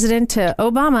vice president to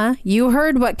Obama, you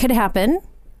heard what could happen.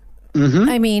 Mm-hmm.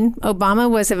 I mean, Obama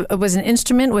was an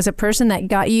instrument, was a person that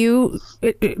got you,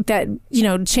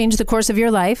 changed the course of your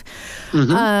life.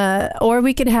 Mm-hmm. Or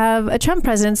we could have a Trump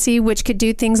presidency, which could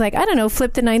do things like, I don't know,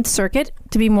 flip the Ninth Circuit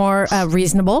to be more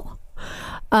reasonable.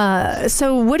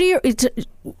 So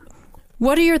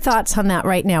what are your thoughts on that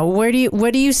right now? What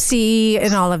do you see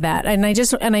in all of that? And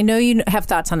I know you have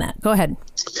thoughts on that. Go ahead.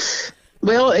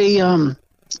 Well,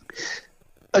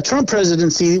 a Trump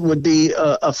presidency would be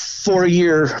a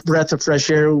 4-year breath of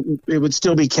fresh air. It would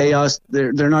still be chaos.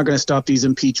 They're not going to stop these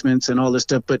impeachments and all this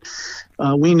stuff. But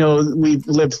we know we've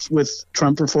lived with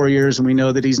Trump for 4 years, and we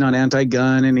know that he's not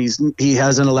anti-gun, and he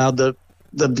hasn't allowed the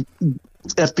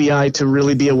FBI to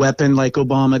really be a weapon like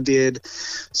Obama did.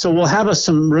 So we'll have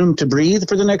some room to breathe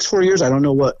for the next 4 years. I don't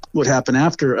know what would happen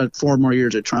after 4 more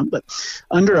years of Trump, but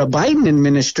under a Biden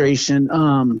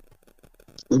administration,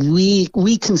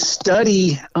 we can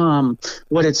study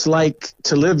what it's like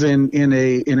to live in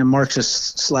a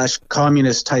Marxist /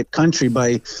 communist type country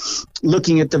by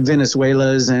looking at the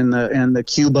Venezuelas and the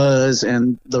Cubas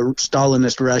and the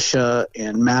Stalinist Russia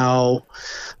and Mao,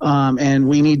 and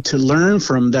we need to learn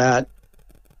from that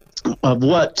of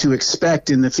what to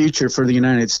expect in the future for the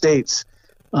United States,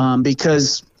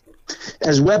 because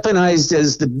as weaponized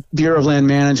as the Bureau of Land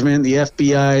Management, the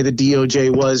FBI, the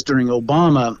DOJ was during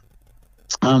Obama,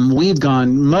 we've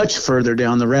gone much further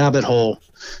down the rabbit hole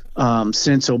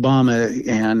since Obama,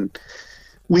 and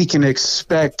we can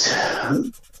expect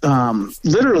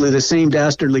literally the same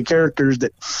dastardly characters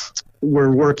that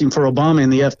were working for Obama in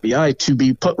the FBI to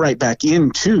be put right back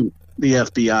into the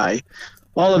FBI.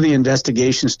 All of the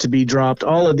investigations to be dropped,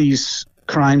 all of these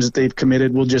crimes that they've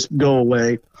committed will just go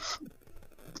away.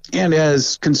 And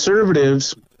as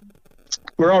conservatives,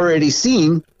 we're already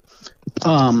seeing,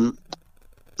 the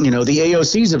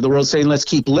AOCs of the world saying, let's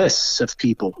keep lists of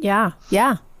people. Yeah.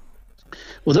 Yeah.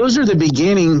 Well, those are the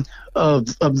beginning of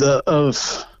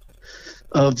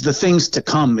the things to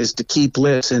come, is to keep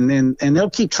lists, and they'll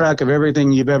keep track of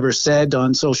everything you've ever said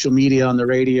on social media, on the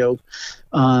radio.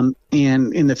 And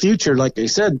in the future, like I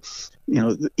said,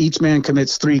 each man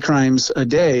commits 3 crimes a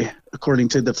day, according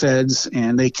to the feds,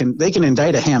 and they can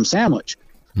indict a ham sandwich.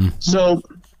 Mm-hmm. So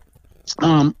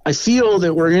I feel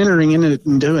that we're entering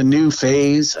into a new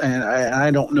phase, and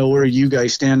I don't know where you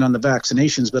guys stand on the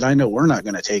vaccinations, but I know we're not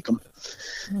going to take them.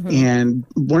 Mm-hmm. And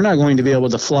we're not going to be able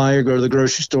to fly or go to the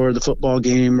grocery store or the football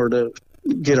game or to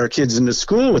get our kids into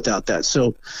school without that.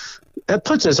 So that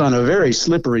puts us on a very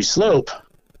slippery slope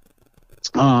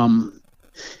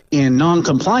in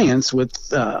non-compliance with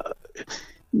the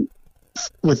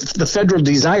federal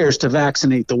desires to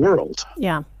vaccinate the world.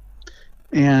 Yeah.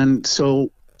 And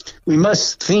so we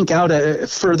must think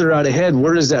further out ahead.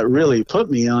 Where does that really put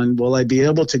me on? Will I be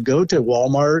able to go to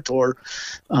Walmart, or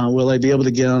will I be able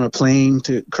to get on a plane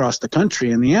to cross the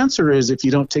country? And the answer is, if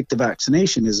you don't take the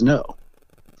vaccination, is no.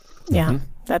 Yeah,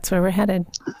 that's where we're headed.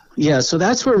 Yeah, so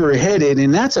that's where we're headed,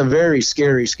 and that's a very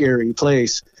scary, scary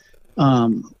place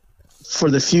for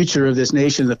the future of this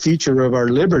nation, the future of our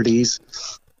liberties.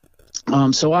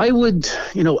 So I would,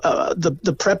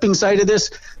 the prepping side of this,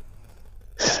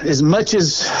 as much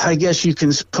as I guess you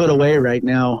can put away right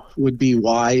now, would be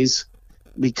wise,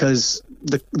 because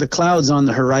the clouds on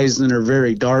the horizon are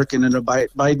very dark in the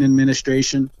Biden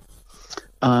administration.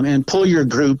 And pull your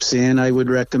groups in. I would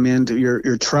recommend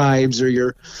your tribes or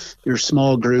your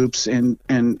small groups,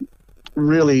 and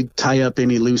really tie up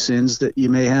any loose ends that you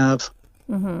may have.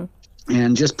 Mm-hmm.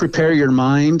 And just prepare your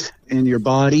mind and your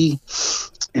body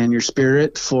and your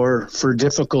spirit for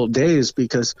difficult days,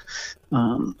 because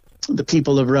the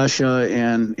people of Russia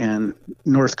and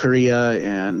North Korea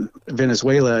and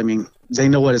Venezuela, I mean, they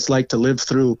know what it's like to live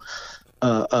through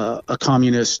a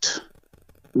communist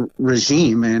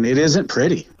regime, and it isn't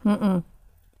pretty. Mm-mm.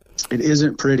 It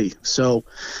isn't pretty. So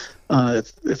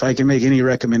if I can make any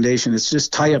recommendation, it's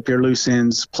just tie up your loose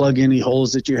ends, plug any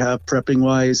holes that you have prepping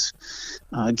wise,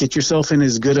 get yourself in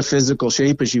as good a physical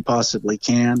shape as you possibly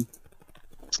can,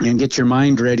 and get your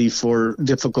mind ready for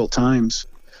difficult times.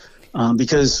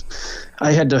 Because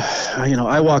I had to,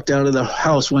 I walked out of the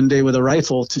house one day with a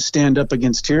rifle to stand up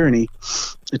against tyranny,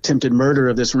 attempted murder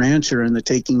of this rancher and the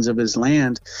takings of his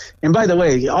land. And by the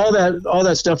way, all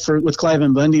that stuff with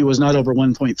Cliven Bundy was not over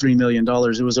 $1.3 million.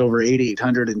 It was over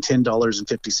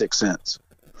 $810.56.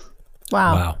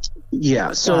 Wow.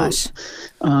 Yeah. So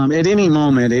at any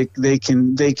moment they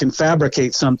can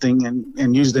fabricate something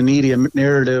and use the media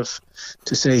narrative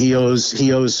to say he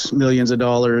owes millions of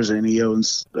dollars and he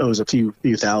owes a few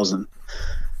thousand.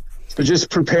 But just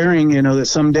preparing, that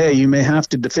someday you may have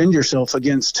to defend yourself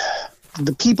against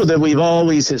the people that we've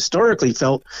always historically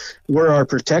felt were our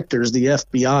protectors, the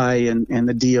FBI and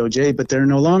the DOJ, but they're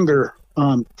no longer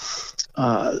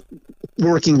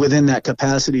working within that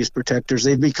capacity as protectors.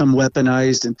 They've become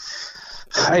weaponized, and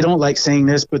I don't like saying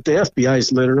this, but the FBI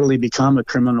has literally become a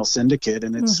criminal syndicate,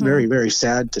 and it's very, very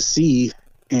sad to see.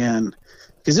 And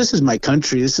because this is my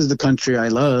country, this is the country I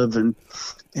love, and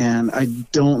I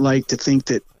don't like to think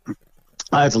that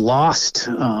I've lost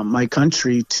my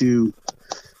country to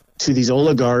these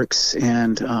oligarchs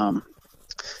and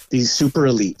these super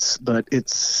elites, but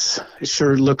it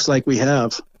sure looks like we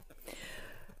have.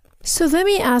 So let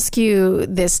me ask you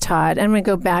this, Todd. I'm going to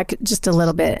go back just a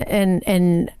little bit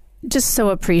and just so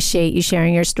appreciate you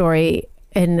sharing your story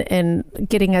and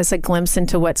getting us a glimpse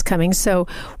into what's coming. So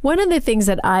one of the things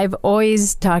that I've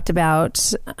always talked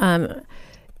about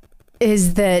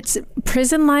is that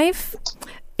prison life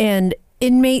and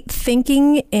inmate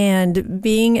thinking and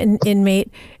being an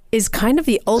inmate is kind of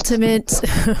the ultimate,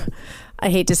 I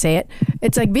hate to say it,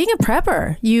 it's like being a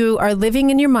prepper. You are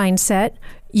living in your mindset.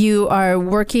 You are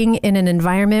working in an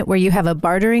environment where you have a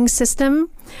bartering system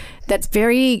that's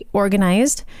very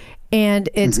organized, and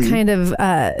it's kind of,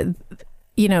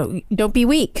 don't be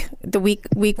weak. The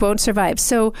weak won't survive.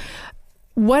 So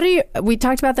we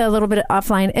talked about that a little bit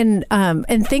offline, and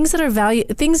things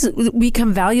that things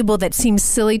become valuable that seem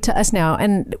silly to us now.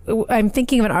 And I'm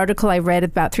thinking of an article I read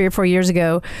about 3 or 4 years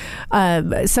ago.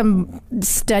 Some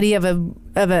study of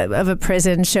a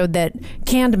prison showed that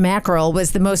canned mackerel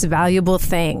was the most valuable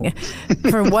thing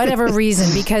for whatever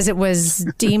reason, because it was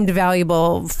deemed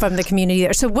valuable from the community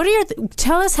there. So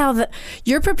tell us how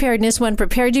your preparedness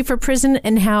prepared you for prison,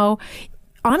 and how,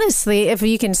 honestly, if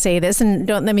you can say this, and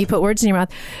don't let me put words in your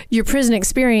mouth, your prison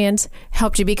experience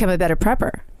helped you become a better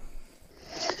prepper.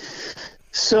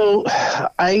 So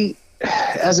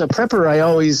as a prepper, I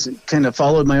always kind of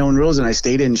followed my own rules, and I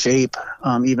stayed in shape,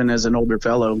 even as an older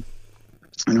fellow.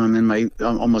 I'm in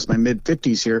almost my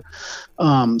mid-50s here.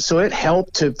 So it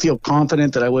helped to feel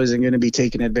confident that I wasn't going to be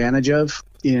taken advantage of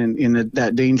in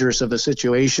that dangerous of a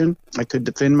situation. I could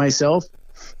defend myself.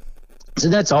 So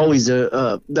that's always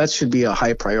that should be a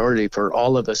high priority for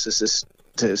all of us, is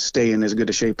to stay in as good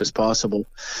a shape as possible.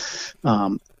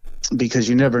 Because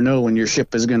you never know when your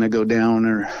ship is going to go down,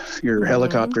 or your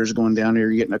helicopter is going down, or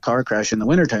you're getting a car crash in the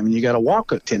wintertime and you got to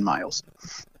walk 10 miles.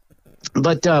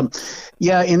 But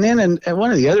and then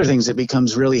one of the other things that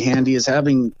becomes really handy is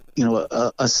having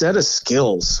a set of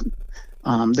skills.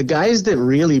 The guys that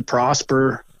really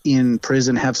prosper in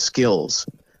prison have skills,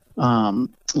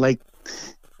 like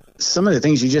some of the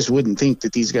things you just wouldn't think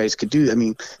that these guys could do. I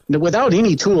mean, without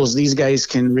any tools, these guys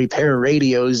can repair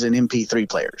radios and MP3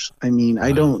 players. I mean,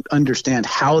 I don't understand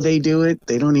how they do it.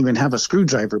 They don't even have a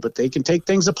screwdriver, but they can take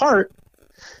things apart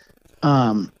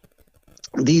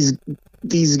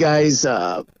these guys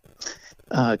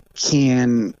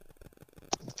can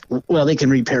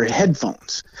repair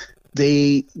headphones.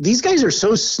 These guys are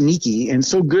so sneaky and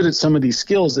so good at some of these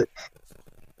skills that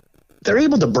they're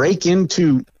able to break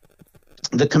into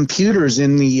the computers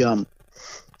in the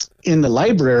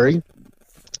library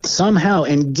somehow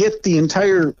and get the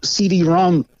entire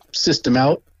CD-ROM system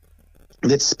out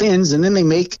that spins, and then they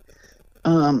make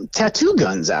tattoo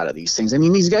guns out of these things. I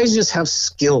mean, these guys just have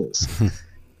skills.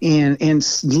 and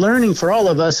learning, for all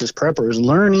of us as preppers,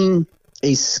 learning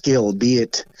a skill, be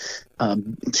it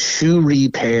shoe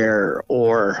repair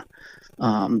or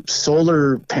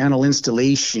solar panel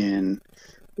installation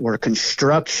or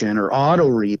construction or auto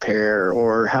repair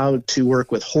or how to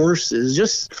work with horses,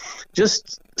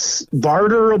 just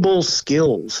barterable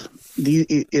skills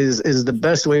is the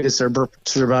best way to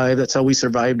survive. That's how we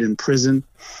survived in prison.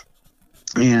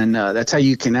 And that's how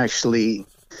you can actually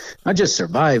not just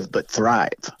survive, but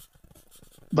thrive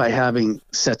by having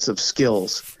sets of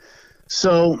skills.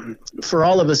 So for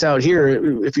all of us out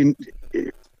here, if you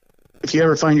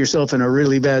ever find yourself in a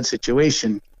really bad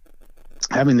situation,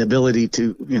 having the ability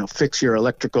to, fix your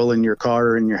electrical in your car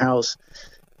or in your house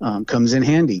comes in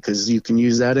handy, because you can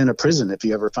use that in a prison if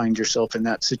you ever find yourself in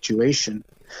that situation.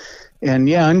 And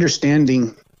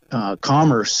understanding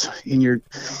commerce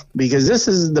because this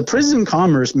is the prison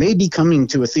commerce may be coming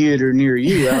to a theater near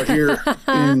you out here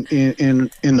in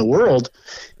the world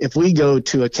if we go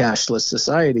to a cashless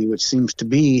society, which seems to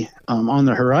be on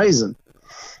the horizon.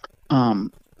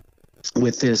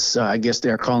 With this, I guess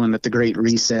they're calling it the Great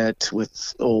Reset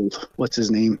with what's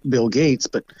his name, Bill Gates.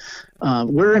 But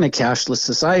we're in a cashless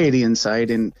society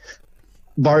inside, and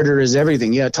barter is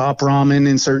everything. Yeah, top ramen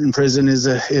in certain prison is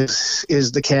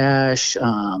the cash.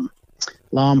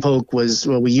 Lompoc was,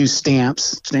 we used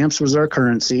stamps. Stamps was our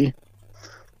currency.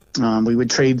 We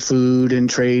would trade food and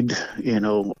trade,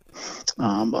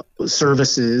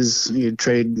 services. You'd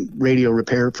trade radio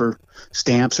repair for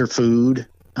stamps or food.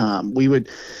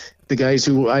 The guys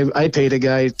who I paid a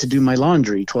guy to do my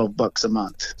laundry $12 a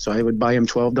month. So I would buy him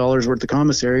 $12 worth of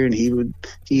commissary, and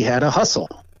he had a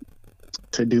hustle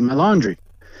to do my laundry.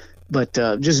 But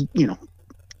just,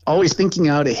 always thinking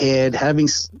out ahead, having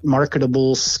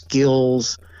marketable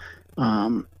skills.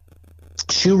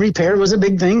 Shoe repair was a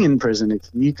big thing in prison. If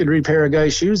you could repair a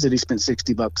guy's shoes that he spent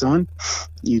 $60 on,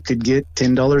 you could get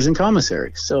 $10 in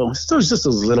commissary. So it's just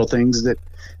those little things that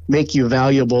make you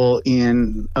valuable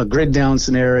in a grid down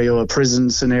scenario, a prison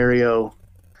scenario,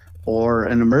 or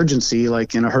an emergency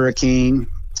like in a hurricane,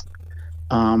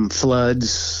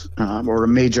 floods, or a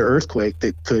major earthquake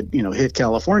that could, hit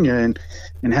California, and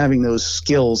having those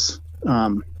skills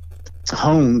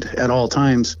honed at all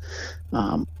times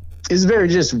is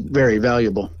very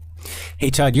valuable. Hey,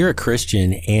 Todd, you're a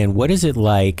Christian, and what is it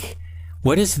like?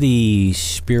 What is the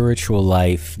spiritual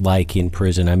life like in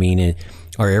prison? I mean,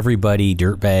 are everybody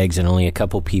dirtbags and only a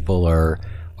couple people are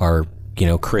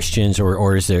Christians,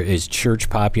 or is church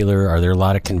popular? Are there a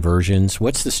lot of conversions?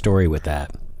 What's the story with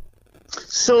that?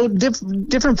 So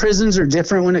different prisons are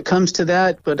different when it comes to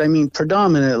that, but I mean,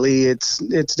 predominantly it's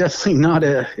definitely not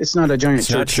a giant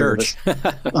church.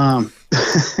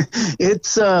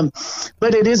 It's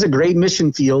but it is a great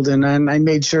mission field, and I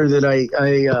made sure that I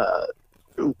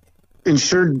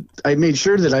made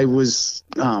sure that I was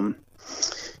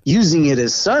using it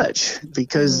as such,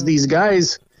 because these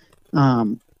guys,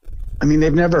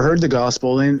 they've never heard the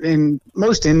gospel, and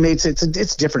most inmates,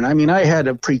 it's different. I mean, I had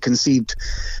a preconceived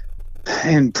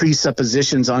and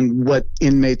presuppositions on what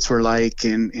inmates were like,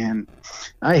 and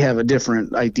I have a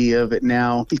different idea of it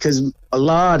now, because a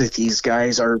lot of these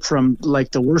guys are from like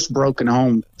the worst broken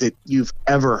home that you've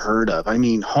ever heard of. I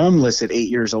mean, homeless at 8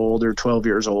 years old or 12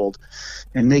 years old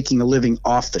and making a living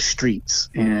off the streets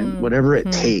and whatever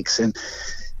it takes, and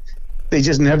they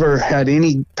just never had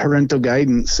any parental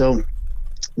guidance. So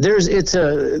it's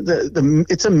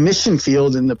a mission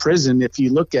field in the prison if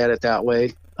you look at it that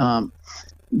way.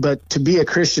 But to be a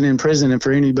Christian in prison, and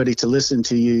for anybody to listen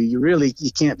to you, you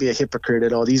can't be a hypocrite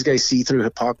at all. These guys see through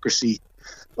hypocrisy.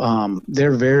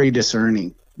 They're very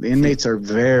discerning. The inmates are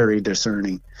very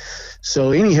discerning.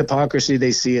 So any hypocrisy,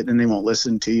 they see it and they won't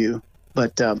listen to you.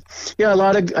 But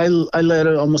I led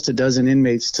almost a dozen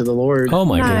inmates to the Lord. Oh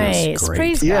my goodness, great!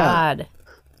 Praise God.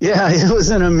 Yeah, it was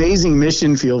an amazing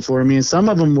mission field for me, and some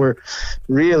of them were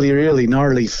really, really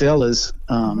gnarly fellas.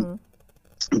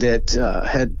 That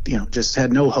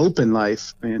had no hope in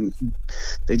life, and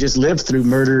they just lived through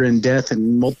murder and death,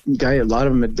 and a lot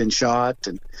of them had been shot,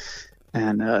 and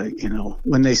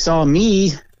when they saw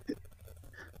me,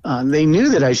 they knew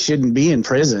that I shouldn't be in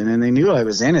prison, and they knew I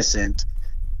was innocent,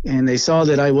 and they saw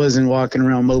that I wasn't walking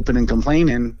around moping and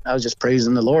complaining. I was just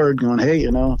praising the Lord, going, hey,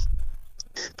 you know,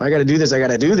 if I got to do this, I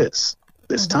got to do this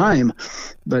time.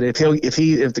 But if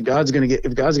God's going to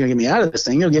get me out of this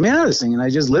thing, he'll get me out of this thing. And I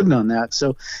just lived on that.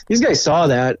 So these guys saw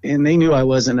that, and they knew I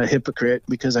wasn't a hypocrite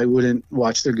because I wouldn't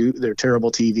watch their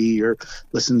terrible TV or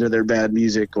listen to their bad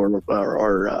music, or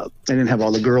I didn't have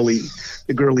all the girly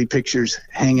pictures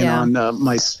hanging on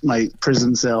my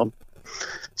prison cell.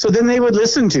 So then they would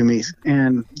listen to me,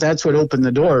 and that's what opened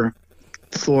the door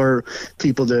for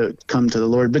people to come to the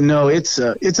Lord. But no, it's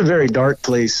a very dark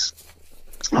place.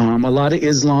 A lot of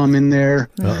Islam in there,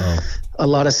 a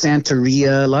lot of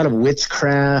Santeria, a lot of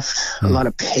witchcraft, a lot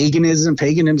of paganism.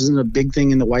 Paganism is a big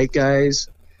thing in the white guys.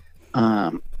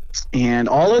 And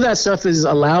all of that stuff is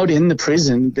allowed in the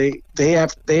prison. They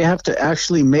have to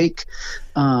actually make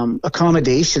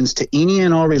accommodations to any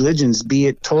and all religions, be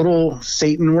it total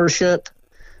Satan worship,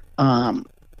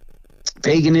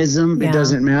 paganism. It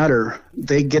doesn't matter.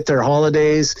 They get their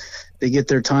holidays. They get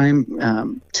their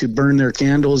time to burn their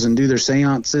candles and do their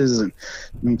seances. And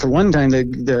I mean, for one time,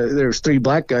 there was 3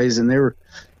 black guys, and they were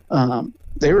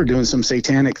doing some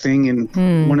satanic thing in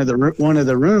one of the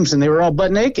rooms, and they were all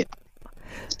butt naked.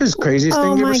 It's the craziest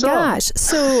thing you ever saw. Oh my gosh!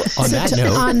 So on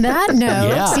that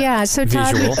note, So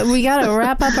Todd, we got to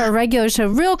wrap up our regular show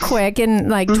real quick in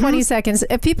like 20 seconds.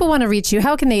 If people want to reach you,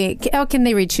 how can they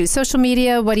reach you? Social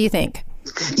media? What do you think?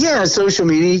 Yeah, social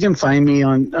media. You can find me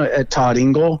on at Todd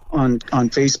Engel on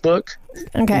Facebook.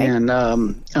 Okay. And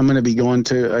I'm going to be going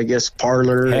to, I guess,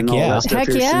 Parler and all that stuff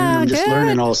here soon. I'm just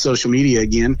learning all social media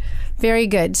again. Very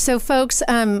good. So, folks,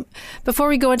 before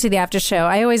we go into the after show,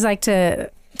 I always like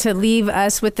to leave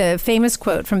us with the famous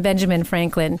quote from Benjamin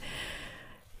Franklin.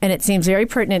 And it seems very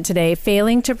pertinent today.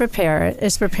 Failing to prepare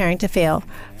is preparing to fail.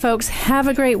 Folks, have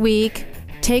a great week.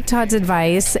 Take Todd's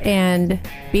advice and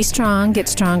be strong, get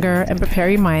stronger, and prepare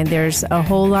your mind. There's a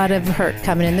whole lot of hurt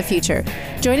coming in the future.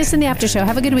 Join us in the after show.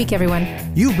 Have a good week, everyone.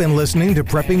 You've been listening to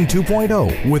Prepping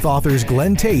 2.0 with authors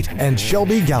Glenn Tate and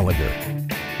Shelby Gallagher.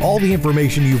 All the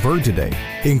information you've heard today,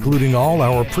 including all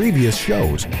our previous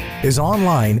shows, is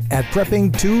online at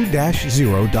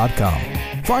prepping2-0.com.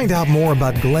 Find out more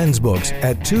about Glenn's books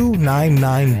at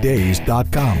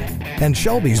 299days.com and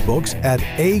Shelby's books at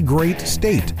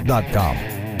agreatstate.com.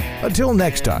 Until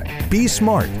next time, be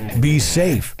smart, be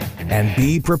safe, and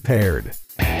be prepared.